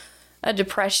into a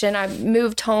depression. I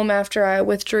moved home after I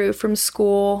withdrew from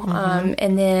school.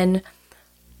 And then,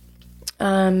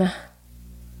 I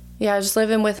was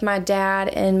living with my dad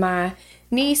and my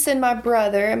niece and my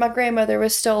brother, and my grandmother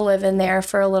was still living there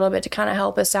for a little bit to kind of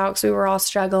help us out because we were all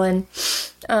struggling.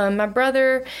 My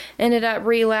brother ended up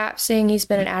relapsing. He's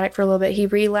been an addict for a little bit. He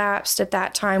relapsed at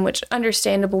that time, which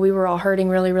understandable. We were all hurting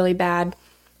really, really bad.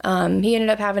 He ended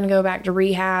up having to go back to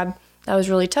rehab. That was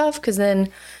really tough because then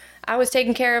I was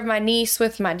taking care of my niece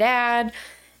with my dad,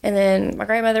 and then my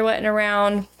grandmother wasn't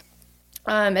around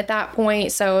at that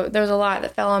point. So there was a lot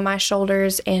that fell on my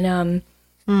shoulders, and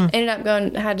ended up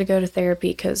had to go to therapy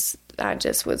because I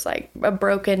just was like a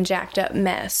broken, jacked up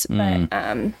mess. But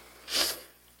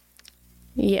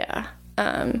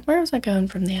where was I going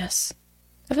from this?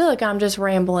 I feel like I'm just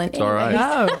rambling. It's all right.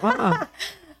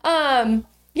 I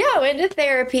went to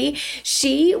therapy.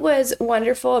 She was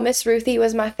wonderful. Miss Ruthie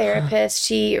was my therapist.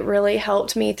 She really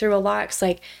helped me through a lot.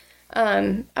 'Cause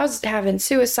I was having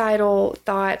suicidal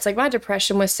thoughts. Like my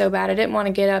depression was so bad. I didn't want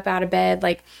to get up out of bed.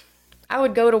 Like I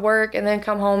would go to work and then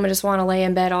come home and just want to lay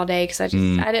in bed all day because I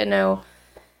didn't know.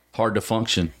 Hard to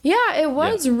function. Yeah, it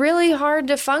was really hard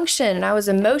to function. And I was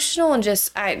emotional and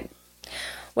just,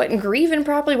 wasn't grieving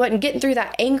properly, wasn't getting through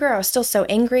that anger. I was still so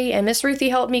angry. And Miss Ruthie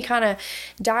helped me kind of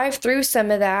dive through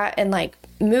some of that and like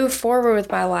move forward with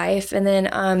my life. And then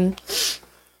I'm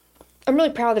really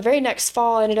proud. The very next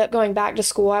fall, I ended up going back to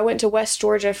school. I went to West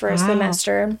Georgia for a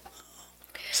semester.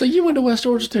 So you went to West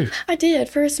Georgia too? I did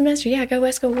for a semester. Yeah, go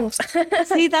West, go Wolves.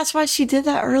 See, that's why she did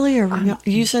that earlier.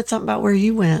 You said something about where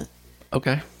you went.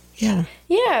 Okay. Yeah.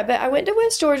 Yeah, but I went to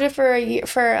West Georgia for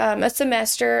a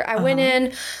semester. I went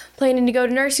in planning to go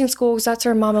to nursing school because that's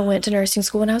where Mama went to nursing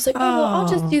school. And I was like, well, I'll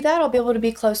just do that. I'll be able to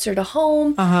be closer to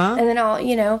home. And then I'll,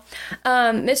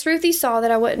 Miss Ruthie saw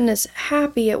that I wasn't as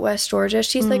happy at West Georgia.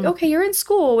 She's like, okay, you're in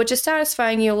school, which is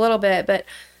satisfying you a little bit, but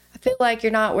I feel like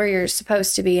you're not where you're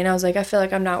supposed to be. And I was like, I feel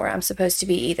like I'm not where I'm supposed to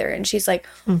be either. And she's like,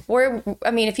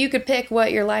 if you could pick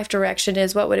what your life direction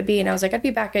is, what would it be? And I was like, I'd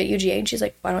be back at UGA. And she's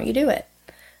like, why don't you do it?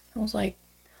 I was like,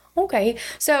 okay.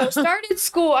 So started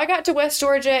school. I got to West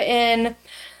Georgia in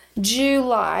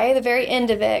July, the very end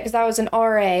of it, because I was an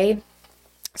RA.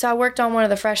 So I worked on one of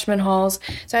the freshman halls,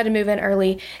 so I had to move in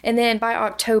early. And then by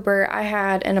October, I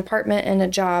had an apartment and a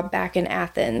job back in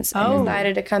Athens. I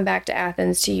decided to come back to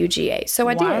Athens to UGA. So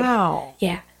I did. Wow.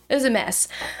 Yeah, it was a mess.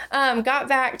 Got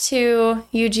back to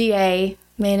UGA,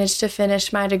 managed to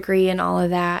finish my degree and all of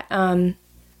that.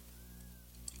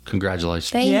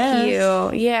 Congratulations. Thank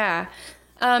you. Yeah.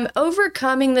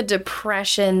 Overcoming the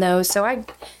depression, though. So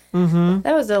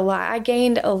that was a lot. I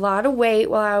gained a lot of weight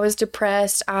while I was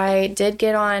depressed. I did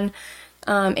get on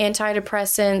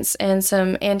antidepressants and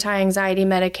some anti-anxiety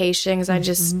medications. I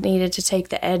just needed to take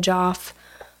the edge off.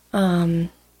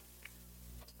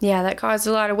 Yeah, that caused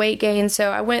a lot of weight gain. So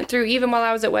I went through, even while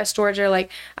I was at West Georgia, like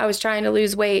I was trying to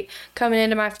lose weight. Coming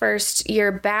into my first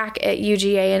year back at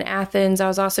UGA in Athens, I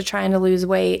was also trying to lose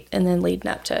weight, and then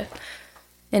leading up to,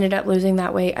 ended up losing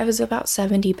that weight. I was about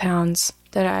 70 pounds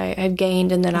that I had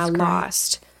gained and then I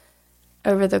lost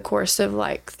over the course of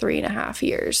like 3.5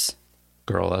 years.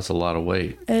 Girl, that's a lot of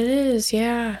weight. It is,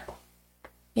 yeah.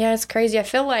 Yeah, it's crazy. I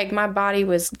feel like my body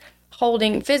was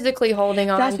physically holding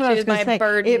on That's what I was to gonna my say.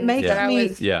 burden. It makes me,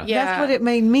 that's what it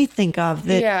made me think of,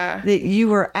 that you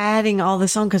were adding all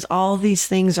this on because all these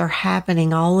things are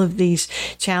happening. All of these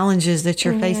challenges that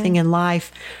you're facing in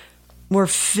life were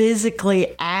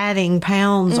physically adding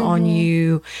pounds on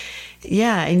you.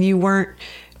 Yeah, and you weren't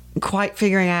quite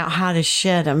figuring out how to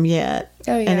shed them yet.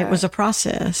 Oh, yeah. And it was a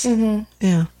process.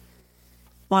 Yeah.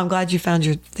 Well, I'm glad you found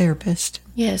your therapist.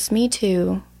 Yes, me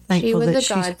too. Thankful that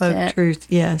she spoke truth,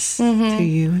 to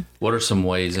you. What are some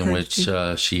ways in which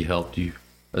she helped you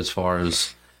as far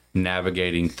as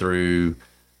navigating through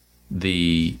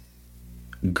the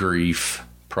grief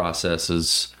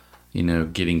processes,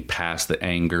 getting past the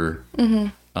anger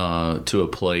to a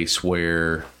place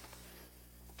where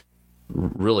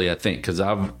really, I think, because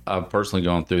I've personally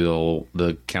gone through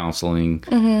the counseling,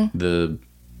 and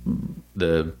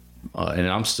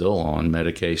I'm still on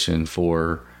medication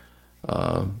for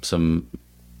some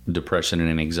depression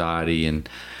and anxiety,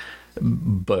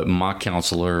 but my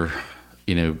counselor,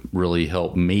 really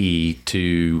helped me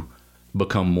to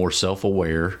become more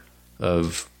self-aware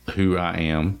of who I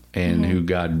am and who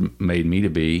God made me to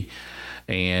be,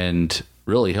 and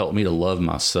really helped me to love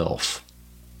myself.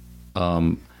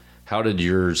 How did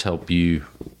yours help you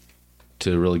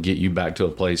to really get you back to a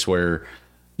place where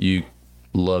you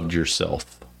loved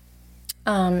yourself?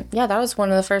 Yeah, that was one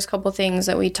of the first couple things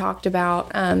that we talked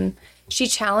about. She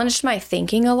challenged my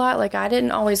thinking a lot. Like, I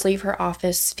didn't always leave her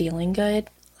office feeling good.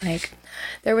 Like,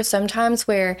 there was some times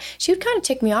where she would kind of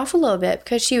tick me off a little bit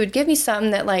because she would give me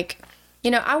something that, like,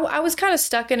 I was kind of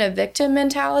stuck in a victim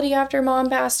mentality after Mom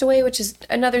passed away, which is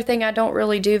another thing I don't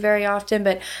really do very often,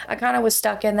 but I kind of was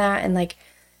stuck in that. And, like,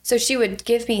 so she would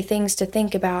give me things to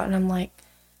think about, and I'm like,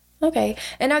 okay.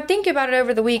 And I'd think about it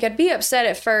over the week. I'd be upset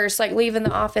at first, like leaving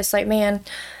the office, like, man,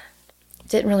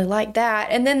 didn't really like that.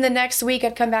 And then the next week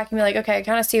I'd come back and be like, okay, I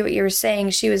kind of see what you were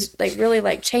saying. She was like really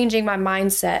like changing my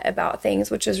mindset about things,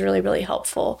 which was really, really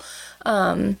helpful.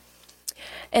 And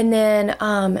then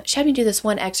she had me do this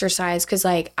one exercise because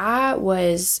like I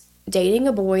was dating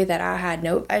a boy that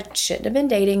I shouldn't have been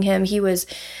dating him. He was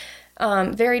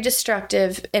very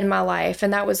destructive in my life.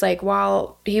 And that was like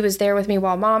while he was there with me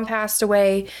while Mom passed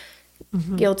away,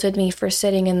 guilted me for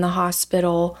sitting in the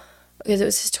hospital because it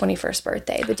was his 21st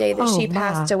birthday, the day that she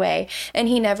passed away. And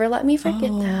he never let me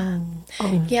forget that.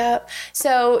 Yep.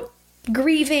 So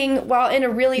grieving while in a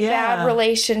really bad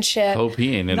relationship. Hope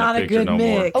he ain't in Not the a picture good no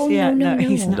mix. more. Oh, yeah, no.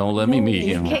 he's not. Don't let me meet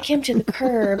him. Kick him to the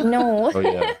curb. No. Oh,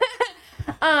 yeah.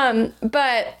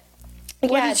 But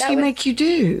What did she make you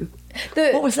do?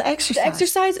 What was the exercise? The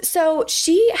exercise. So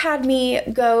she had me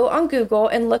go on Google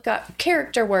and look up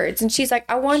character words. And she's like,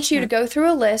 I want you to go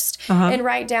through a list and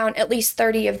write down at least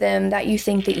 30 of them that you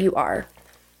think that you are.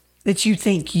 That you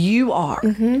think you are.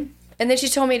 Mm-hmm. And then she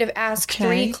told me to ask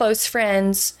 3 close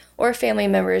friends or family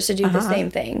members to do the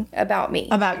same thing about me.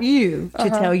 About you, to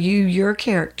tell you your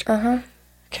character.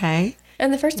 Okay.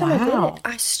 And the first time I did it,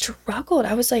 I struggled.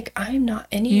 I was like, I'm not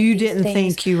any of You these didn't things.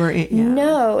 think you were in. Yeah.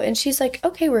 No. And she's like,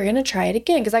 okay, we're going to try it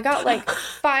again. Because I got like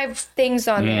 5 things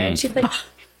on there. And she's like,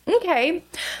 okay,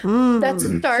 that's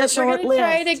a start. It's a We're short going to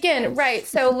try it list. again. Right.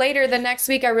 So later the next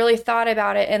week, I really thought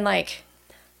about it and like,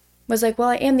 was like, well,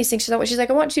 I am these things. She's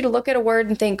like, I want you to look at a word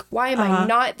and think, why am I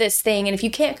not this thing? And if you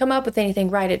can't come up with anything,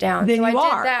 write it down. Then so you I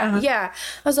are. did that. Yeah.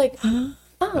 I was like, oh,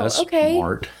 That's okay.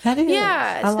 smart. That is.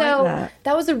 Yeah, I so like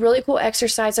that was a really cool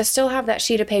exercise. I still have that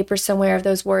sheet of paper somewhere of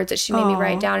those words that she made me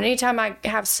write down. Anytime I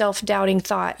have self-doubting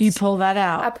thoughts, You pull that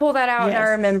out. I pull that out and I Yes.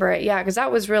 remember it. Yeah, because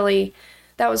that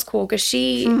was cool. Because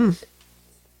she,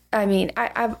 I mean,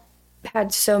 I've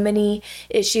had so many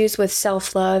issues with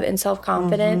self-love and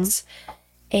self-confidence,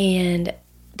 and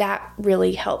that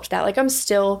really helped that. Like I'm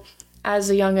still, as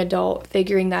a young adult,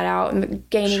 figuring that out and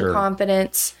gaining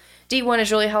confidence. D1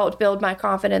 has really helped build my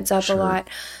confidence up a lot.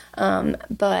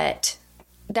 But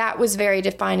that was very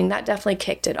defining. That definitely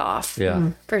kicked it off.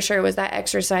 Yeah. For sure was that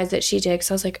exercise that she did.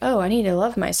 So I was like, oh, I need to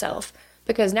love myself.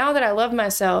 Because now that I love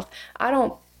myself, I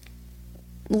don't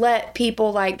let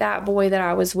people like that boy that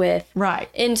I was with Right.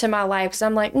 into my life. Because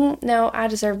I'm like, no, I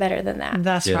deserve better than that.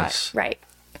 That's Yes. Right.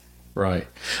 Right.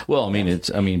 Well,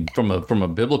 I mean, from a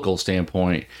biblical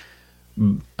standpoint,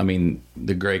 I mean,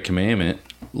 the great commandment,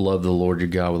 love the Lord your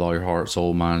God with all your heart,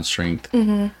 soul, mind, strength,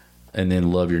 and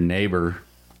then love your neighbor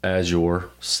as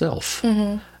yourself.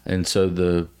 And so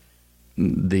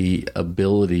the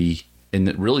ability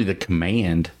and really the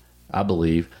command, I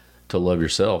believe, to love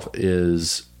yourself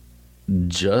is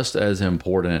just as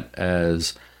important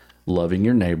as loving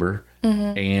your neighbor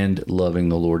and loving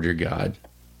the Lord your God.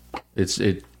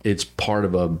 It's part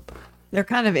of They're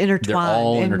kind of intertwined. they're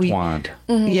all and intertwined.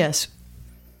 Yes.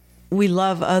 We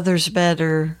love others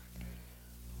better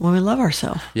when we love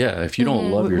ourselves. Yeah, if you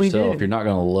don't love We yourself, do. you're not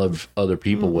going to love other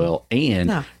people well, and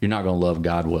No. you're not going to love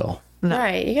God well.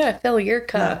 Right. You got to fill your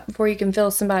cup before you can fill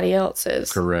somebody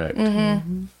else's. Correct.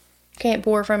 Can't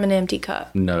pour from an empty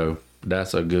cup. No,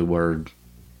 that's a good word.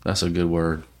 That's a good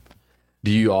word.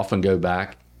 Do you often go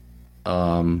back,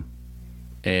 and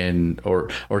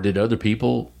or did other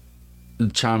people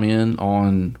chime in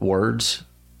on words?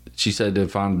 She said to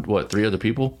find 3 other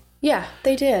people. Yeah,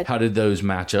 they did. How did those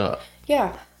match up?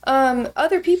 Yeah.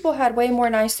 Other people had way more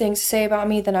nice things to say about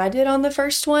me than I did on the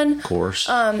first one. Of course.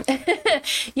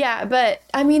 Yeah, but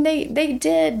I mean, they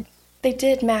did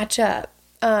match up.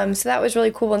 So that was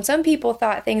really cool. And some people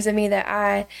thought things of me that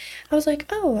I was like,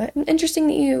 oh,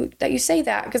 interesting that you say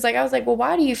that. Because like I was like, well,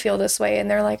 why do you feel this way? And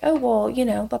they're like, oh, well, you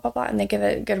know, blah blah blah, and they give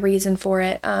a good reason for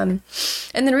it. And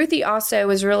then Ruthie also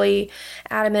was really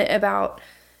adamant about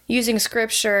using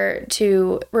scripture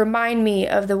to remind me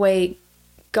of the way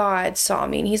God saw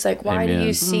me. And he's like, why do Amen.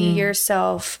 you see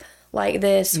yourself like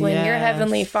this when your Yes.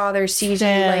 heavenly Father sees you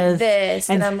like this?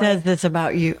 And I'm says like, this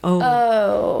about you.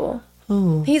 Oh.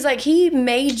 he's like, he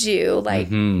made you. Like,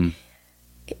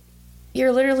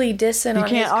 you're literally dissing on his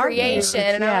can't argue. creation.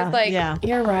 And I was like,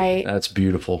 you're right. That's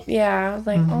beautiful. Yeah. I was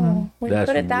like, oh, we That's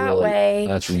put it that really, way.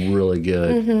 That's really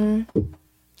good. That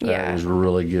Yeah. is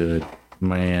really good,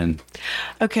 man.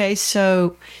 Okay,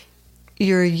 so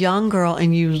you're a young girl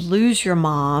and you lose your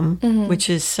mom, which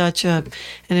is such an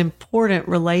important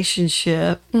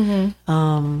relationship.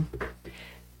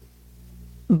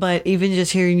 But even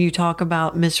just hearing you talk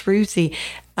about Miss Ruthie,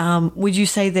 would you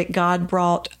say that God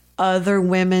brought other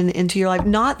women into your life?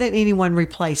 Not that anyone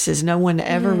replaces, no one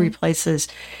ever replaces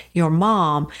your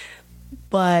mom,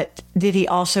 but did he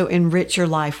also enrich your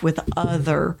life with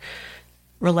other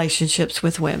relationships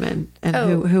with women? And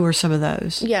who are some of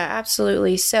those? Yeah,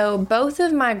 absolutely. So both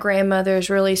of my grandmothers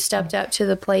really stepped up to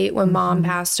the plate when mom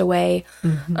passed away,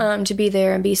 to be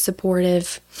there and be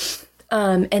supportive.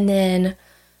 And then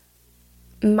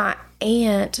my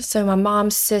aunt, so my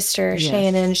mom's sister,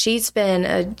 Shannon, she's been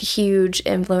a huge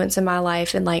influence in my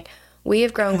life. And like, we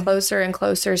have grown closer and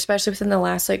closer, especially within the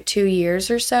last like 2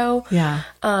 years or so. Yeah.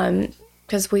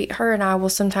 Because her and I will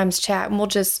sometimes chat and we'll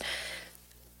just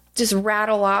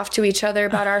rattle off to each other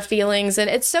about our feelings. And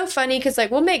it's so funny because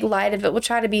like we'll make light of it. We'll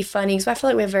try to be funny because I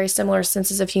feel like we have very similar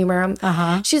senses of humor.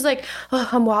 She's like, oh,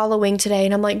 I'm wallowing today.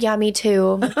 And I'm like, yeah, me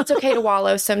too. It's okay to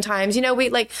wallow sometimes. You know, we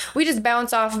just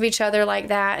bounce off of each other like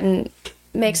that and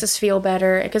makes us feel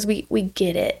better because we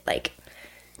get it. Like,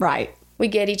 Right. we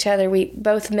get each other. We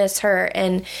both miss her,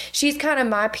 and she's kind of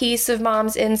my piece of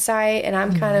mom's insight, and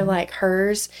I'm kind of like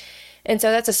hers. And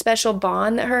so that's a special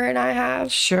bond that her and I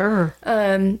have. Sure.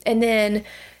 And then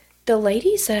the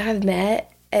ladies that I've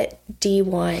met at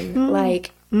D1,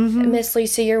 like Miss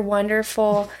Lisa, you're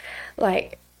wonderful.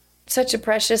 Like, such a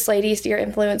precious lady. Your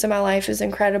influence in my life is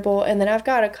incredible. And then I've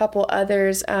got a couple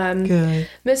others. Good.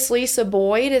 Miss Lisa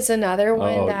Boyd is another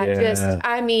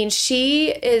one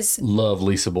she is. Love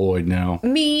Lisa Boyd now.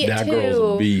 Me that too.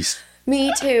 Girl's a beast.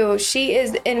 Me too. She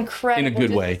is incredible. In a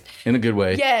good way. In a good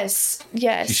way. Yes.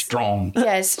 She's strong.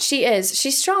 Yes, she is.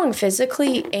 She's strong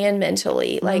physically and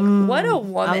mentally. Like, what a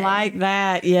woman. I like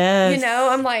that. Yes. You know,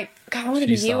 I'm like, God, I want to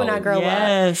be you when I grow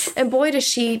up. And boy, does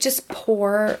she just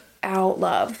pour out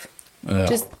love.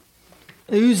 Just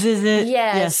oozes it.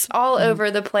 Yes, all over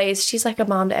the place. She's like a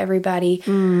mom to everybody.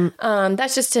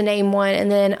 That's just to name one.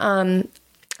 And then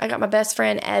I got my best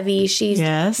friend Evie. She's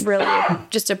really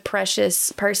just a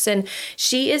precious person.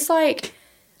 She is like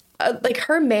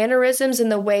her mannerisms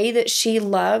and the way that she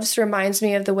loves reminds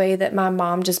me of the way that my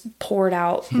mom just poured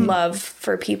out love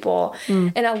for people.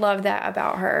 And I love that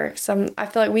about her. So I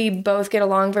feel like we both get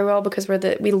along very well because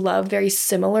we love very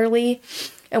similarly.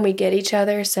 And we get each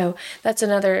other. So that's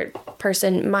another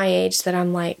person my age that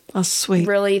I'm like, sweet,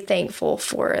 really thankful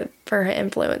for her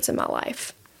influence in my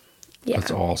life. Yeah.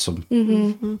 That's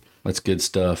awesome. That's good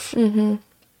stuff.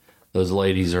 Those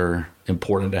ladies are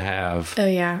important to have. Oh,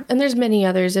 yeah. And there's many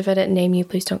others. If I didn't name you,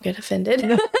 please don't get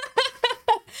offended.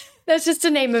 That's just to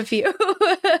name a few.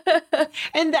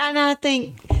 and I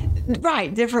think,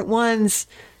 different ones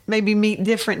maybe meet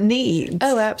different needs.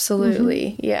 Oh,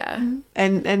 absolutely. Yeah.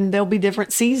 And there'll be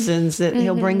different seasons that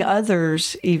he'll bring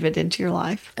others even into your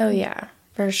life. Oh, yeah,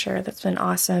 for sure. That's been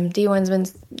awesome. D1's been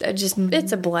just,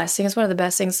 it's a blessing. It's one of the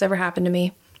best things that's ever happened to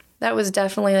me. That was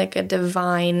definitely like a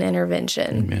divine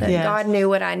intervention. That God knew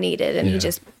what I needed and he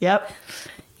just. Yep.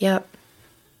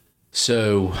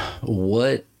 So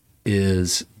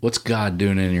what's God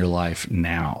doing in your life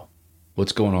now?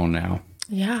 What's going on now?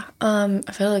 Yeah, I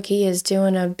feel like he is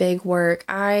doing a big work.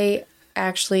 I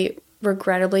actually,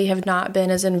 regrettably, have not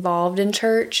been as involved in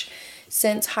church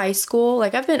since high school.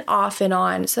 Like, I've been off and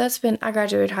on. So I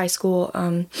graduated high school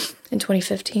in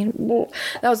 2015.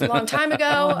 That was a long time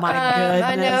ago. Oh, my goodness.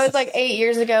 I know, it's like 8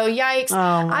 years ago. Yikes.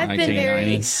 I've been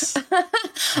very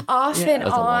off and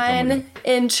on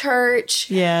in church.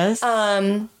 Yes.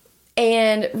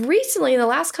 And recently, in the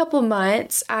last couple of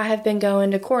months, I have been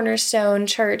going to Cornerstone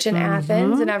Church in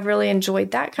Athens, and I've really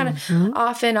enjoyed that kind of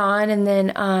off and on. And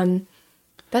then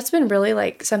that's been really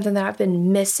like something that I've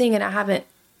been missing, and I haven't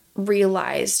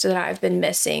realized that I've been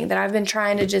missing, that I've been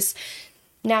trying to just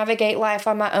navigate life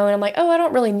on my own. I'm like, I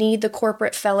don't really need the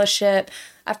corporate fellowship.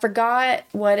 I forgot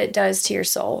what it does to your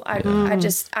soul.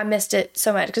 I missed it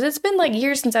so much because it's been like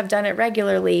years since I've done it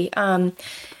regularly.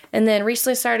 And then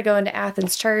recently started going to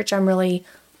Athens Church. I'm really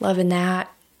loving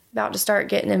that. About to start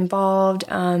getting involved.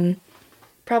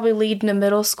 Probably leading a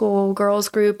middle school girls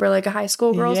group or like a high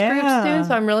school girls group soon.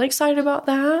 So I'm really excited about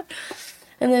that.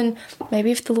 And then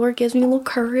maybe if the Lord gives me a little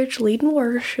courage, leading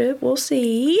worship, we'll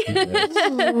see.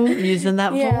 Using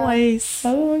that voice.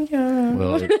 Oh, yeah.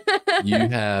 Well,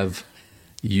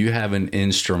 you have an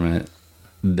instrument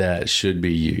that should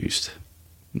be used.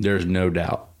 There's no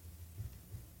doubt.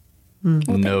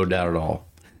 No doubt at all.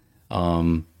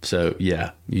 So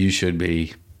yeah, you should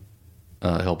be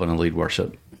helping to lead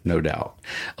worship, no doubt.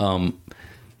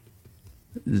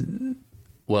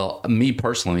 Well, me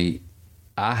personally,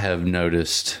 I have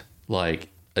noticed like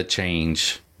a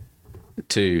change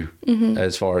too,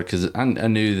 as far because I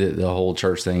knew that the whole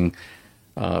church thing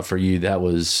for you that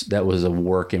was a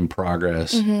work in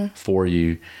progress for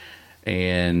you,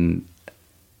 and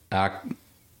I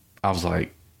was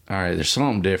like, all right, there's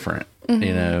something different,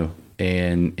 you know,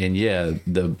 and yeah,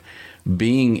 the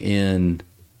being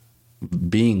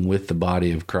with the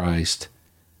body of Christ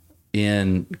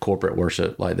in corporate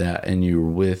worship like that, and you're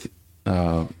with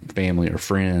family or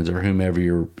friends or whomever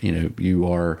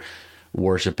you are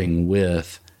worshiping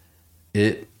with,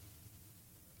 it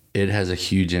has a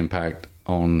huge impact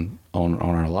on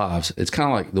our lives. It's kind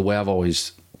of like the way I've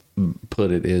always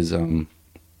put it is,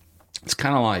 it's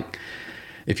kind of like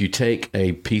if you take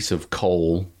a piece of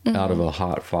coal out of a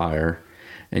hot fire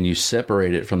and you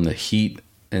separate it from the heat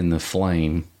and the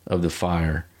flame of the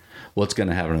fire, what's going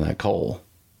to happen to that coal?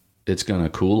 It's going to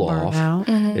cool off.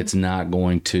 It's not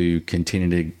going to continue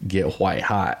to get white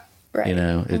hot. Right. You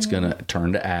know, it's going to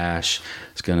turn to ash.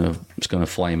 It's going to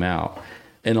flame out.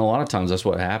 And a lot of times that's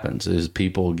what happens is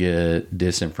people get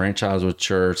disenfranchised with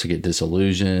church. They get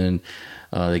disillusioned.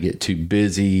 They get too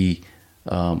busy.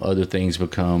 Other things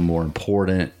become more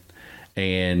important.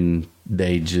 and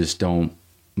they just don't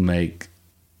make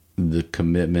the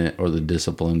commitment or the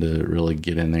discipline to really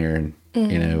get in there and,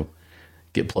 you know,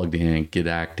 get plugged in, get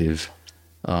active,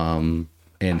 and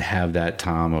have that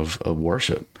time of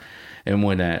worship. And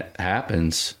when that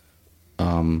happens,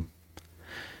 you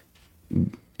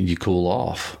cool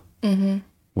off.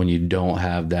 When you don't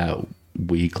have that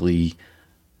weekly,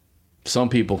 some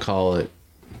people call it,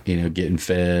 you know, getting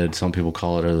fed. Some people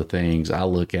call it other things. I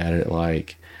look at it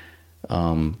like,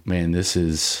 man, this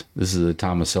is a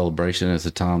time of celebration. It's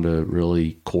a time to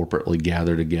really corporately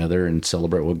gather together and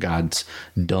celebrate what God's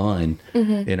done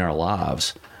in our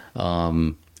lives.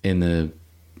 In the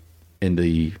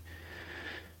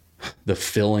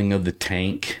filling of the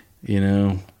tank, you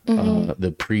know,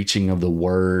 the preaching of the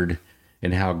word,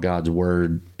 and how God's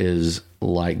word is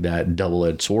like that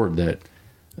double-edged sword that,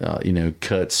 you know,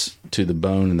 cuts to the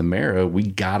bone and the marrow. We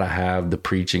gotta have the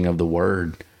preaching of the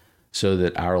word so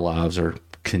that our lives are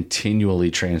continually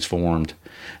transformed.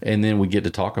 And then we get to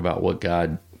talk about what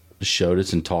God showed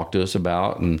us and talked to us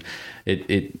about. And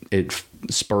it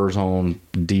spurs on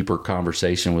deeper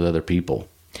conversation with other people.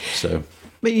 So,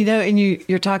 but you know, and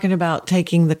you're talking about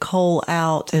taking the coal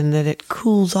out and that it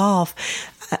cools off.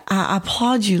 I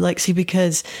applaud you, Lexi,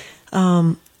 because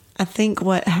I think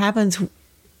what happens,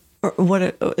 or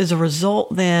what is a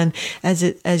result then,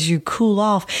 as you cool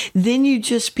off, then you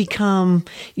just become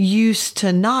used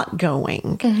to not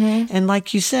going. And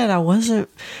like you said, I wasn't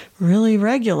really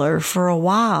regular for a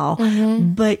while,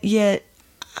 but yet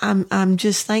I'm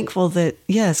just thankful that,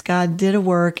 yes, God did a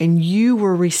work and you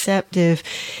were receptive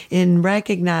in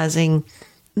recognizing,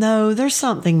 no, there's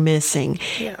something missing,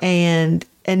 and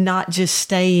not just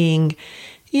staying,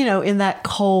 you know, in that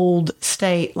cold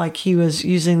state, like he was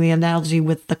using the analogy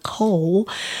with the coal,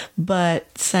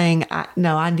 but saying,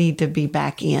 no, I need to be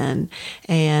back in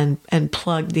and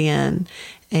plugged in.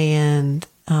 And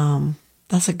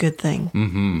that's a good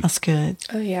thing. That's good.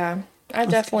 Oh, yeah. I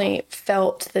definitely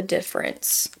felt the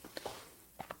difference.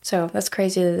 So that's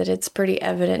crazy that it's pretty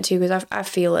evident too, because I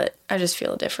feel it. I just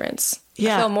feel a difference.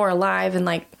 Yeah. I feel more alive and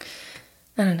like,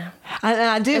 I don't know.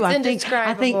 I do. It's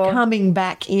I think coming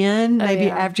back in, maybe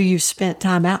after you've spent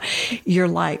time out, you're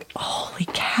like, holy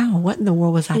cow, what in the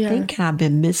world was I thinking? I've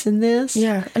been missing this.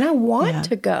 Yeah. And I want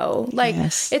to go. Like,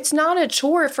 it's not a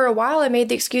chore. For a while, I made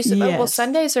the excuse of, oh, well,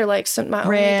 Sundays are like my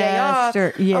only day off.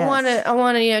 I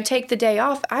want to, you know, take the day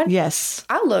off.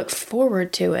 I look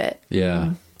forward to it.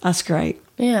 Yeah. That's great.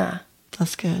 Yeah.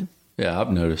 That's good. Yeah, I've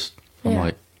noticed. I'm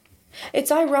like,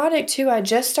 it's ironic too. I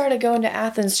just started going to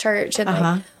Athens Church, and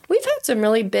like, we've had some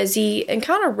really busy and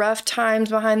kind of rough times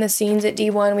behind the scenes at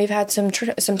D1. We've had some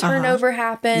turnover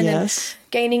happen, and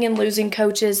gaining and losing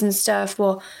coaches and stuff.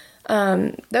 Well,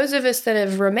 those of us that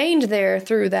have remained there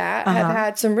through that have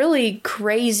had some really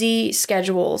crazy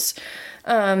schedules.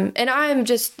 And I'm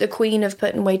just the queen of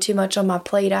putting way too much on my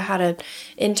plate. I had an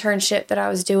internship that I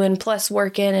was doing plus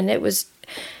working, and it was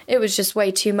just way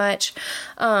too much.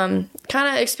 Kind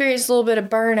of experienced a little bit of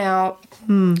burnout.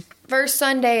 First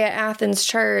Sunday at Athens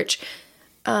Church,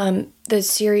 the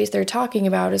series they're talking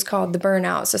about is called The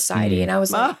Burnout Society. And I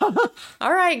was like,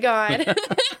 all right, God.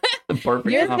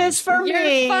 You're this for me.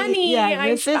 You're funny. Yeah,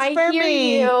 this is for hear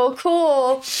me. You.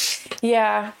 Cool.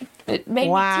 Yeah. It made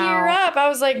me tear up. I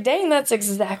was like, dang, that's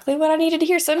exactly what I needed to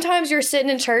hear. Sometimes you're sitting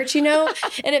in church, you know,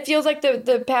 and it feels like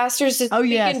the pastor's just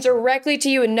speaking directly to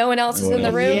you and no one else is in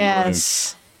the room.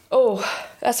 Yes. Oh,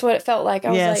 that's what it felt like. I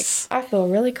was like, I feel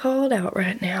really called out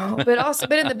right now,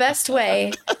 but in the best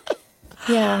way.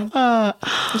 Yeah.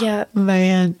 Yeah.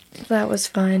 Man. That was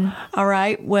fun. All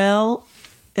right. Well,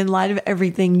 in light of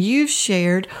everything you've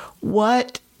shared,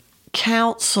 what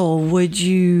counsel would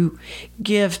you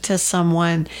give to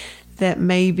someone that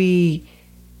maybe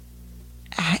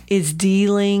is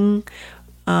dealing,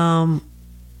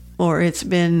 or it's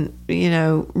been, you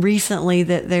know, recently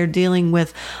that they're dealing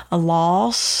with a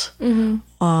loss,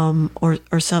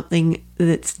 or something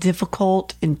that's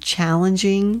difficult and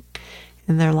challenging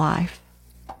in their life?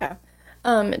 Yeah.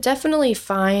 Definitely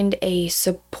find a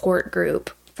support group.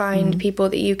 Find people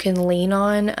that you can lean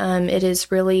on. It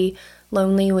is really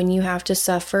lonely when you have to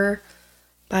suffer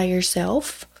by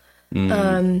yourself.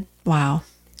 Wow.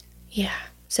 Yeah.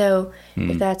 So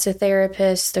if that's a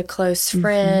therapist, a close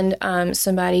friend,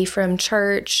 somebody from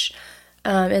church,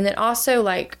 and then also,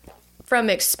 like, from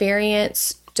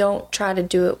experience, don't try to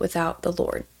do it without the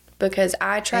Lord, because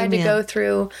I tried to go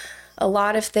through a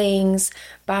lot of things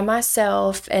by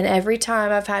myself, and every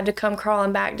time I've had to come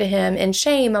crawling back to him in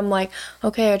shame, I'm like,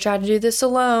 okay, I tried to do this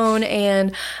alone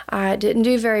and I didn't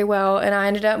do very well, and I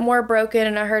ended up more broken,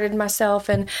 and I hurted myself,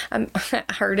 and I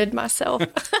hurted myself.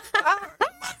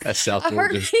 That's South I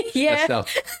heard- Georgia. yeah.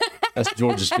 That's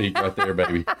Georgia speak right there,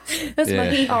 baby. That's my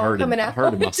hee I haw heard coming it. out. I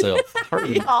heard it myself.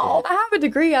 I have a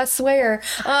degree, I swear.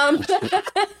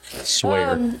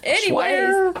 Swear.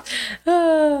 Anyways,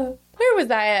 where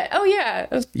was I at? Oh yeah,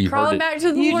 I was You crawling heard it. back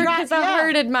to the You Lord tried- because I yeah.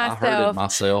 hurted I myself. heard it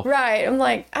myself. Right. I'm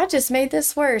like, I just made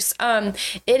this worse.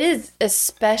 It is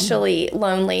especially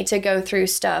lonely to go through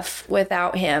stuff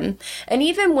without him. And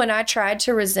even when I tried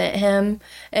to resent him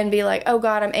and be like, oh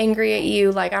God, I'm angry at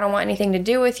you. Like, I don't want anything to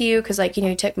do with you. Cause like,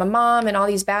 you took my mom and all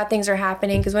these bad things are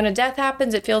happening. Cause when a death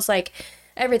happens, it feels like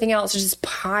everything else is just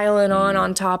piling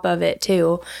on top of it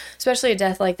too. Especially a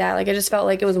death like that. Like, I just felt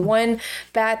like it was one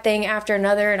bad thing after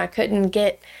another and I couldn't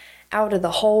get out of the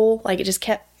hole. Like, it just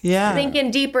kept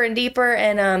sinking deeper and deeper.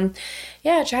 And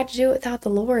I tried to do it without the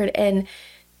Lord. And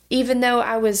even though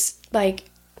I was like,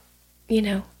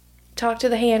 talk to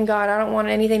the hand, God, I don't want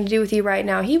anything to do with you right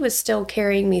now, he was still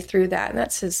carrying me through that. And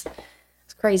it's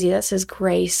crazy. That's his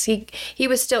grace. He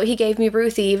gave me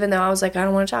Ruthie, even though I was like, I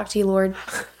don't want to talk to you, Lord.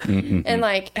 And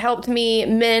like helped me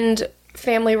mend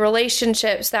family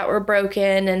relationships that were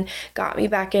broken and got me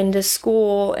back into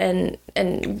school and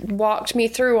walked me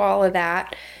through all of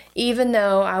that, even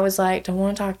though I was like, don't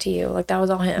want to talk to you. Like, that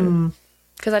was all him.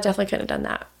 Because I definitely couldn't have done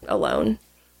that alone.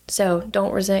 So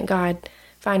don't resent God.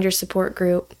 Find your support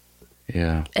group.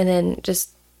 Yeah. And then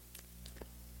just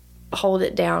hold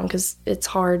it down, because it's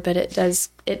hard, but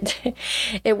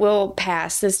it will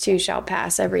pass. This too shall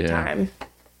pass every time.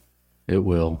 It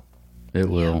will.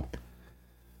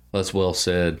 That's well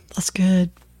said. That's good.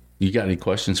 You got any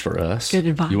questions for us? Good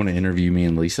advice. You want to interview me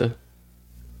and Lisa?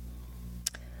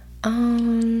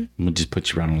 We'll just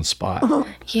put you right on the spot.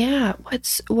 Yeah.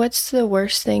 What's the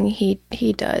worst thing he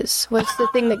does? What's the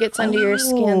thing that gets under your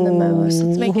skin the most?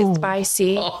 Let's make it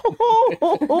spicy.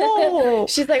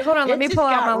 She's like, hold on, let me pull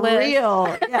out my list.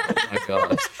 Real. Yeah. Oh my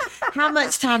gosh. How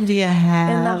much time do you have?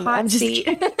 In the hot I'm just seat.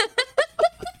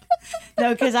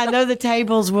 No, because I know the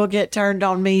tables will get turned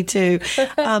on me too.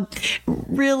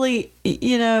 Really,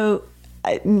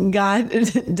 God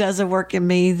does a work in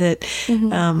me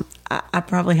that I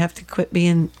probably have to quit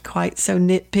being quite so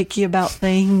nitpicky about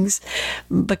things,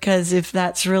 because if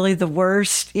that's really the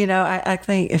worst, I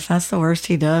think if that's the worst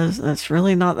he does, that's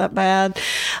really not that bad.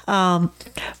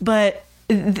 But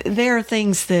there are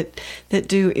things that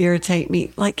do irritate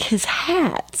me, like his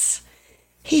hats.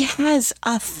 He has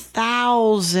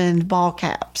 1,000 ball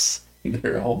caps.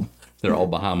 They're all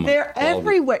behind my They're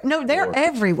everywhere. No, they're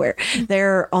everywhere.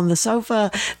 They're on the sofa.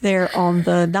 They're on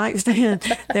the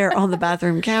nightstand. They're on the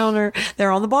bathroom counter.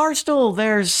 They're on the bar stool.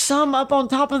 There's some up on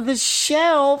top of the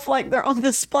shelf, like they're on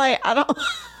display.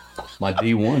 My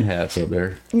D1 hats up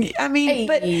there. I mean,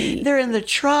 but they're in the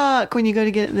truck. When you go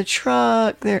to get it in the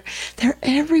truck, they're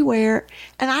everywhere,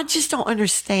 and I just don't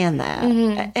understand that.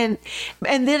 And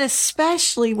then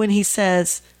especially when he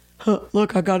says,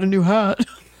 "Look, I got a new hat."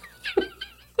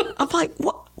 I'm like,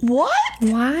 what?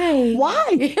 Why?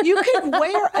 You could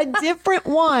wear a different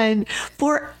one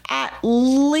for at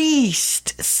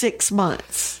least 6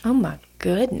 months. Oh my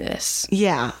goodness.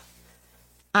 Yeah.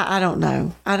 I don't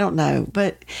know.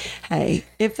 But hey,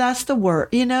 if that's the word,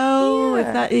 if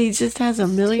that he just has a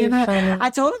million. I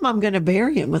told him I'm going to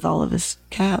bury him with all of his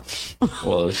caps.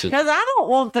 Well, it's just, Because I don't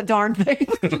want the darn thing.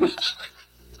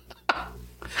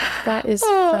 That is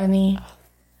funny.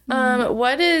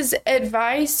 What is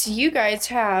advice you guys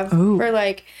have for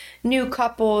like new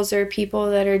couples or people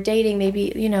that are dating?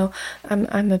 Maybe,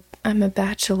 I'm a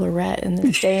bachelorette in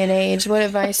this day and age. What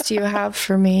advice do you have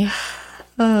for me?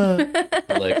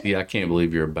 Lexi, I can't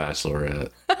believe you're a bachelorette.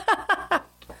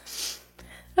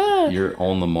 You're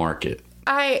on the market.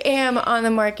 I am on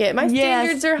the market. My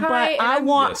standards are high. But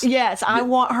I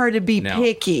want her to be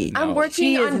picky. I'm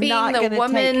working on being the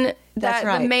woman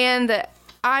that the man that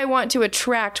I want to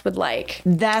attract would like.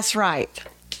 That's right.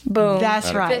 Boom.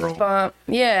 That's right. Fist bump.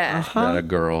 Yeah. Got a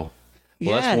girl.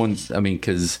 Well, that's one. I mean,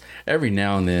 because every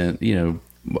now and then,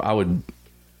 I would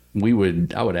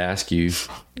ask you,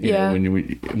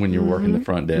 when you're working the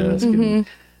front desk, and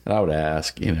I would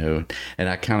ask, and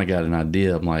I kind of got an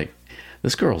idea. I'm like,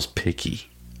 this girl's picky.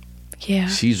 Yeah.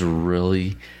 She's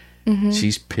really,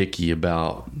 she's picky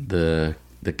about the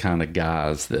kind of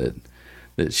guys that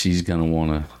she's gonna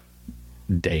want to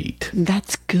date.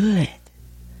 That's good.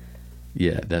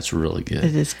 Yeah, that's really good.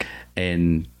 It is good.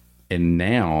 And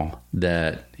now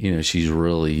that she's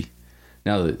really,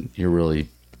 now that you're really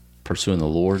pursuing the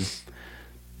Lord,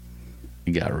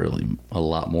 you got really a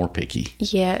lot more picky.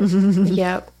 Yeah.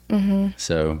 Yep.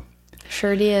 So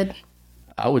Sure did.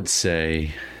 I would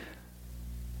say,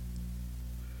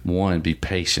 one, be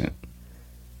patient.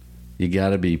 You got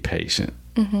to be patient.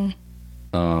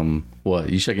 What?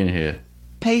 You shaking your head?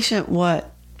 Patient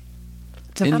what?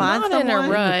 To In the- find I'm not in a someone?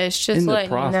 rush, just In the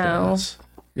letting you know. process.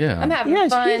 Yeah. I'm having Yeah,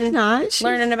 fun she's not. She's-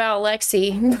 learning about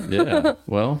Lexi. Yeah.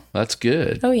 Well, that's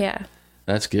good. Oh, yeah.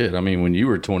 That's good. I mean, when you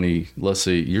were 20, let's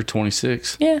see, you're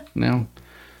 26 Yeah. now.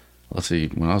 Let's see,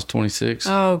 when I was 26,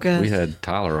 Oh, good. we had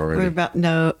Tyler We're already. about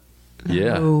no.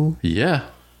 Yeah. No. Yeah.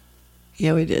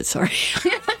 Yeah, we did. Sorry.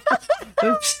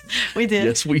 Oops. We did.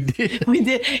 Yes, we did. We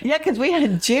did. Yeah, because we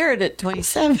had Jared at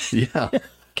 27. Yeah.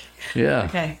 Yeah.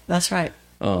 Okay, that's right.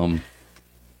 Um,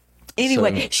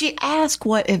 Anyway, So- she asked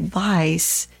what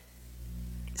advice.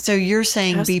 So you're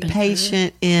saying be Husband,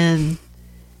 patient in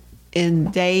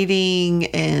dating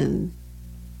and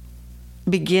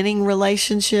beginning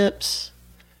relationships.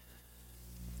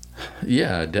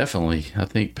 yeah, definitely. I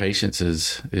think patience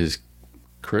is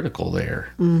critical there.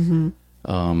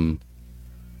 Mm-hmm.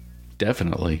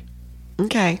 Definitely.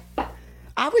 Okay.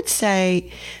 I would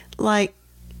say like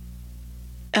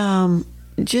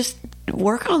just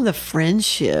work on the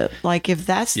friendship. Like if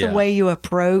that's the Yeah. way you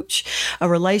approach a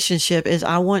relationship is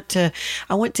I want to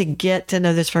get to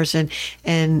know this person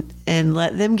and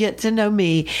let them get to know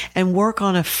me and work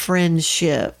on a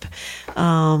friendship.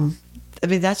 I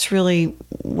mean that's really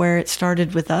where it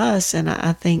started with us, and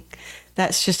I think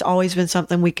that's just always been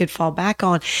something we could fall back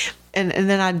on. And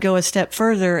then I'd go a step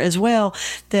further as well,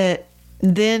 that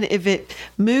then if it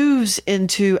moves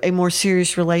into a more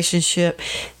serious relationship,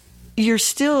 you're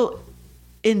still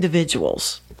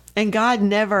individuals. And God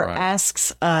never Right.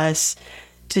 asks us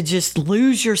to just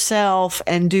lose yourself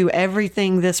and do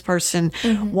everything this person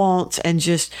wants and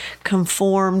just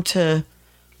conform to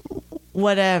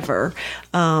whatever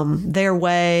their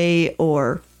way,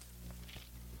 or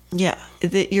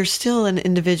that you're still an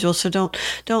individual. So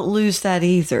don't lose that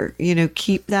either.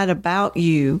 Keep that about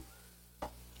you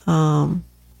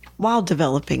while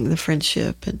developing the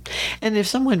friendship. And if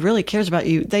someone really cares about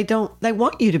you, they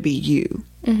want you to be you.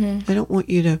 They don't want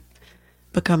you to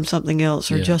become something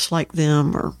else or Yeah. just like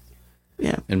them, or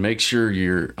And make sure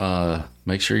you're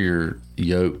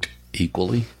yoked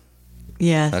equally.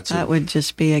 That's that it. would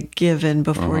just be a given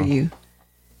before you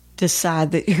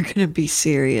decide that you're going to be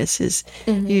serious. Is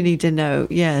you need to know,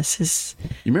 yes, is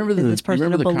You remember this you person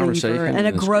remember a the conversation believer and a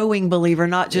in this- growing believer,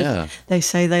 not just Yeah. they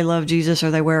say they love Jesus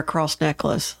or they wear a cross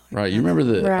necklace. Right. You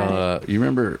remember Right. you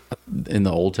remember in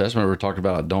the Old Testament we talked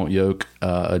about don't yoke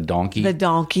a donkey The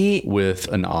donkey, with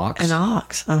an ox. an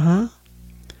ox. Uh-huh.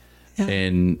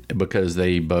 And because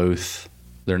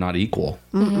they're not equal.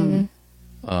 And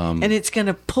it's going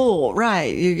to pull,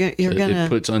 right? You're going It to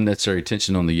puts unnecessary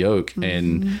tension on the yoke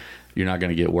and you're not going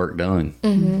to get work done.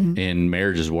 And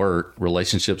marriage is work,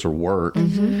 relationships are work.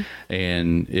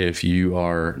 And if you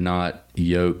are not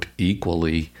yoked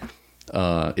equally,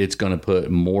 it's going to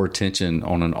put more tension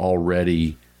on an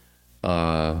already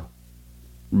on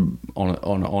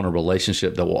a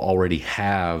relationship that will already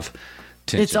have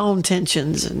tension. its own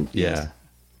tensions and Yeah.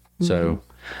 So,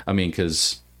 I mean,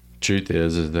 because truth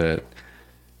is that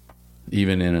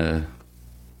even in a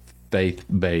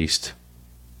faith-based,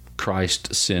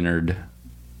 Christ-centered,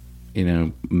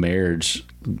 marriage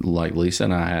like Lisa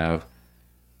and I have,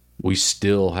 we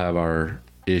still have our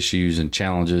issues and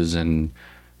challenges and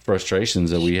frustrations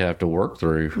that we have to work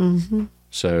through.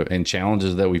 So, and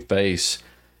challenges that we face,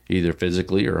 either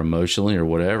physically or emotionally or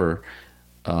whatever,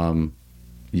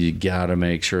 you got to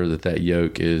make sure that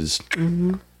yoke is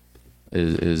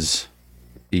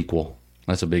equal.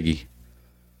 That's a biggie.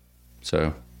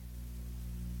 So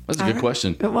that's a All good right.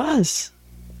 question. It was.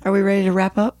 Are we ready to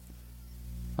wrap up?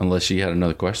 Unless she had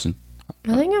another question.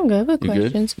 I think I'm good with You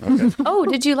good? questions. Okay. Oh,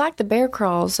 did you like the bear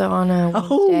crawls on a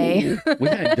Wednesday? We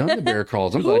hadn't done the bear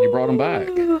crawls. I'm glad you brought them back.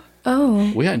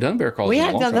 Oh, We hadn't done bear crawls. We in a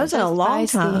hadn't long done those in time. a long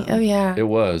spicy. time. Oh, yeah. It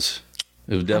was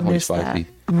definitely missed that.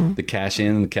 spicy. The cash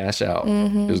in and the cash out.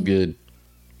 It was good.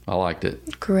 I liked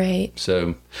it. Great.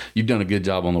 So you've done a good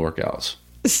job on the workouts.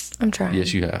 I'm trying.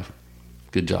 Yes, you have.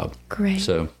 Good job. Great.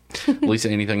 So, Lisa,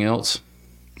 anything else?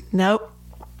 Nope.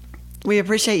 We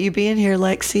appreciate you being here,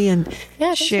 Lexi, and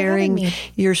thanks for sharing having me.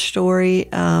 your story.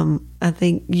 I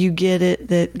think you get it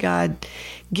that God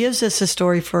gives us a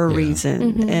story for a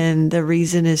reason, and the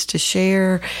reason is to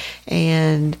share.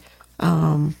 And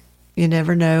you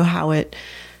never know how it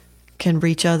can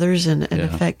reach others and Yeah.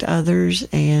 affect others.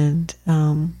 And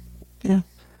yeah,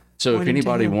 So if Pointing to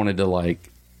anybody him. wanted to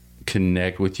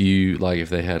connect with you, if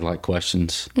they had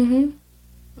questions,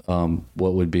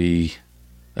 what would be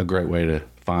a great way to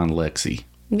find Lexi?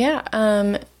 Yeah.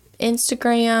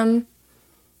 Instagram,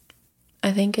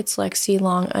 I think it's Lexi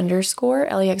Long _ LEXILONG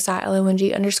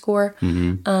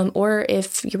 _. Or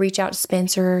if you reach out to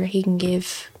Spencer, he can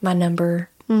give my number.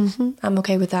 I'm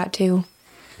okay with that too.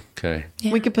 Okay.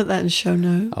 Yeah. We could put that in show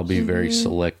notes. I'll be very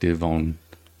selective on.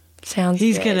 Sounds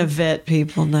He's good. going to vet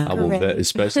people now. I will bet,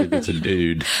 especially if it's a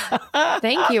dude.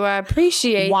 Thank you. I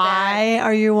appreciate that. Why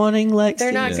are you wanting Lexi?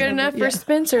 They're not good enough for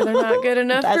Spencer. They're not good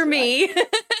enough for me.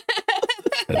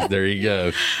 There you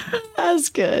go. That's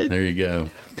good. There you go.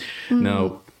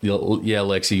 No, yeah,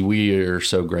 Lexi, we are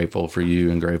so grateful for you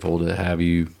and grateful to have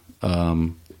you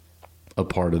a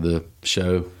part of the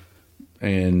show.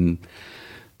 And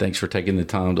thanks for taking the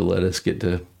time to let us get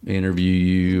to interview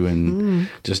you, and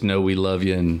just know we love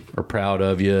you and are proud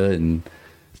of you and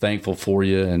thankful for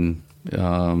you. And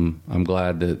I'm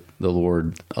glad that the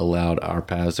Lord allowed our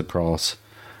paths to cross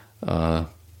a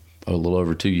little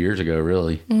over 2 years ago,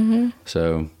 really. Mm-hmm.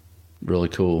 So really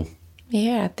cool.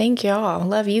 Yeah, thank y'all.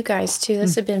 Love you guys too.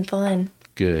 This has been fun.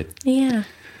 Good. Yeah.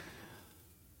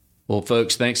 Well,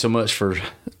 folks, thanks so much for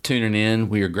tuning in.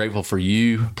 We are grateful for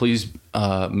you. Please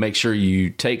make sure you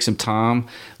take some time,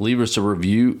 leave us a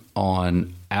review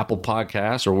on Apple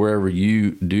Podcasts or wherever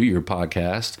you do your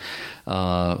podcast.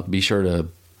 Be sure to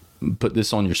put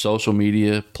this on your social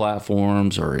media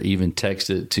platforms or even text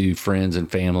it to friends and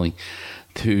family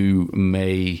who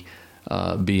may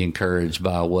be encouraged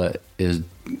by what is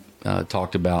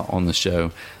talked about on the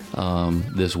show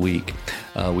this week.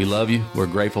 We love you. We're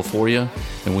grateful for you.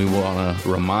 And we want to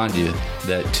remind you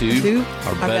that two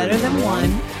are better than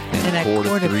one. And a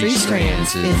cord of three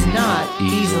strands is not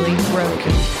easily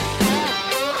broken.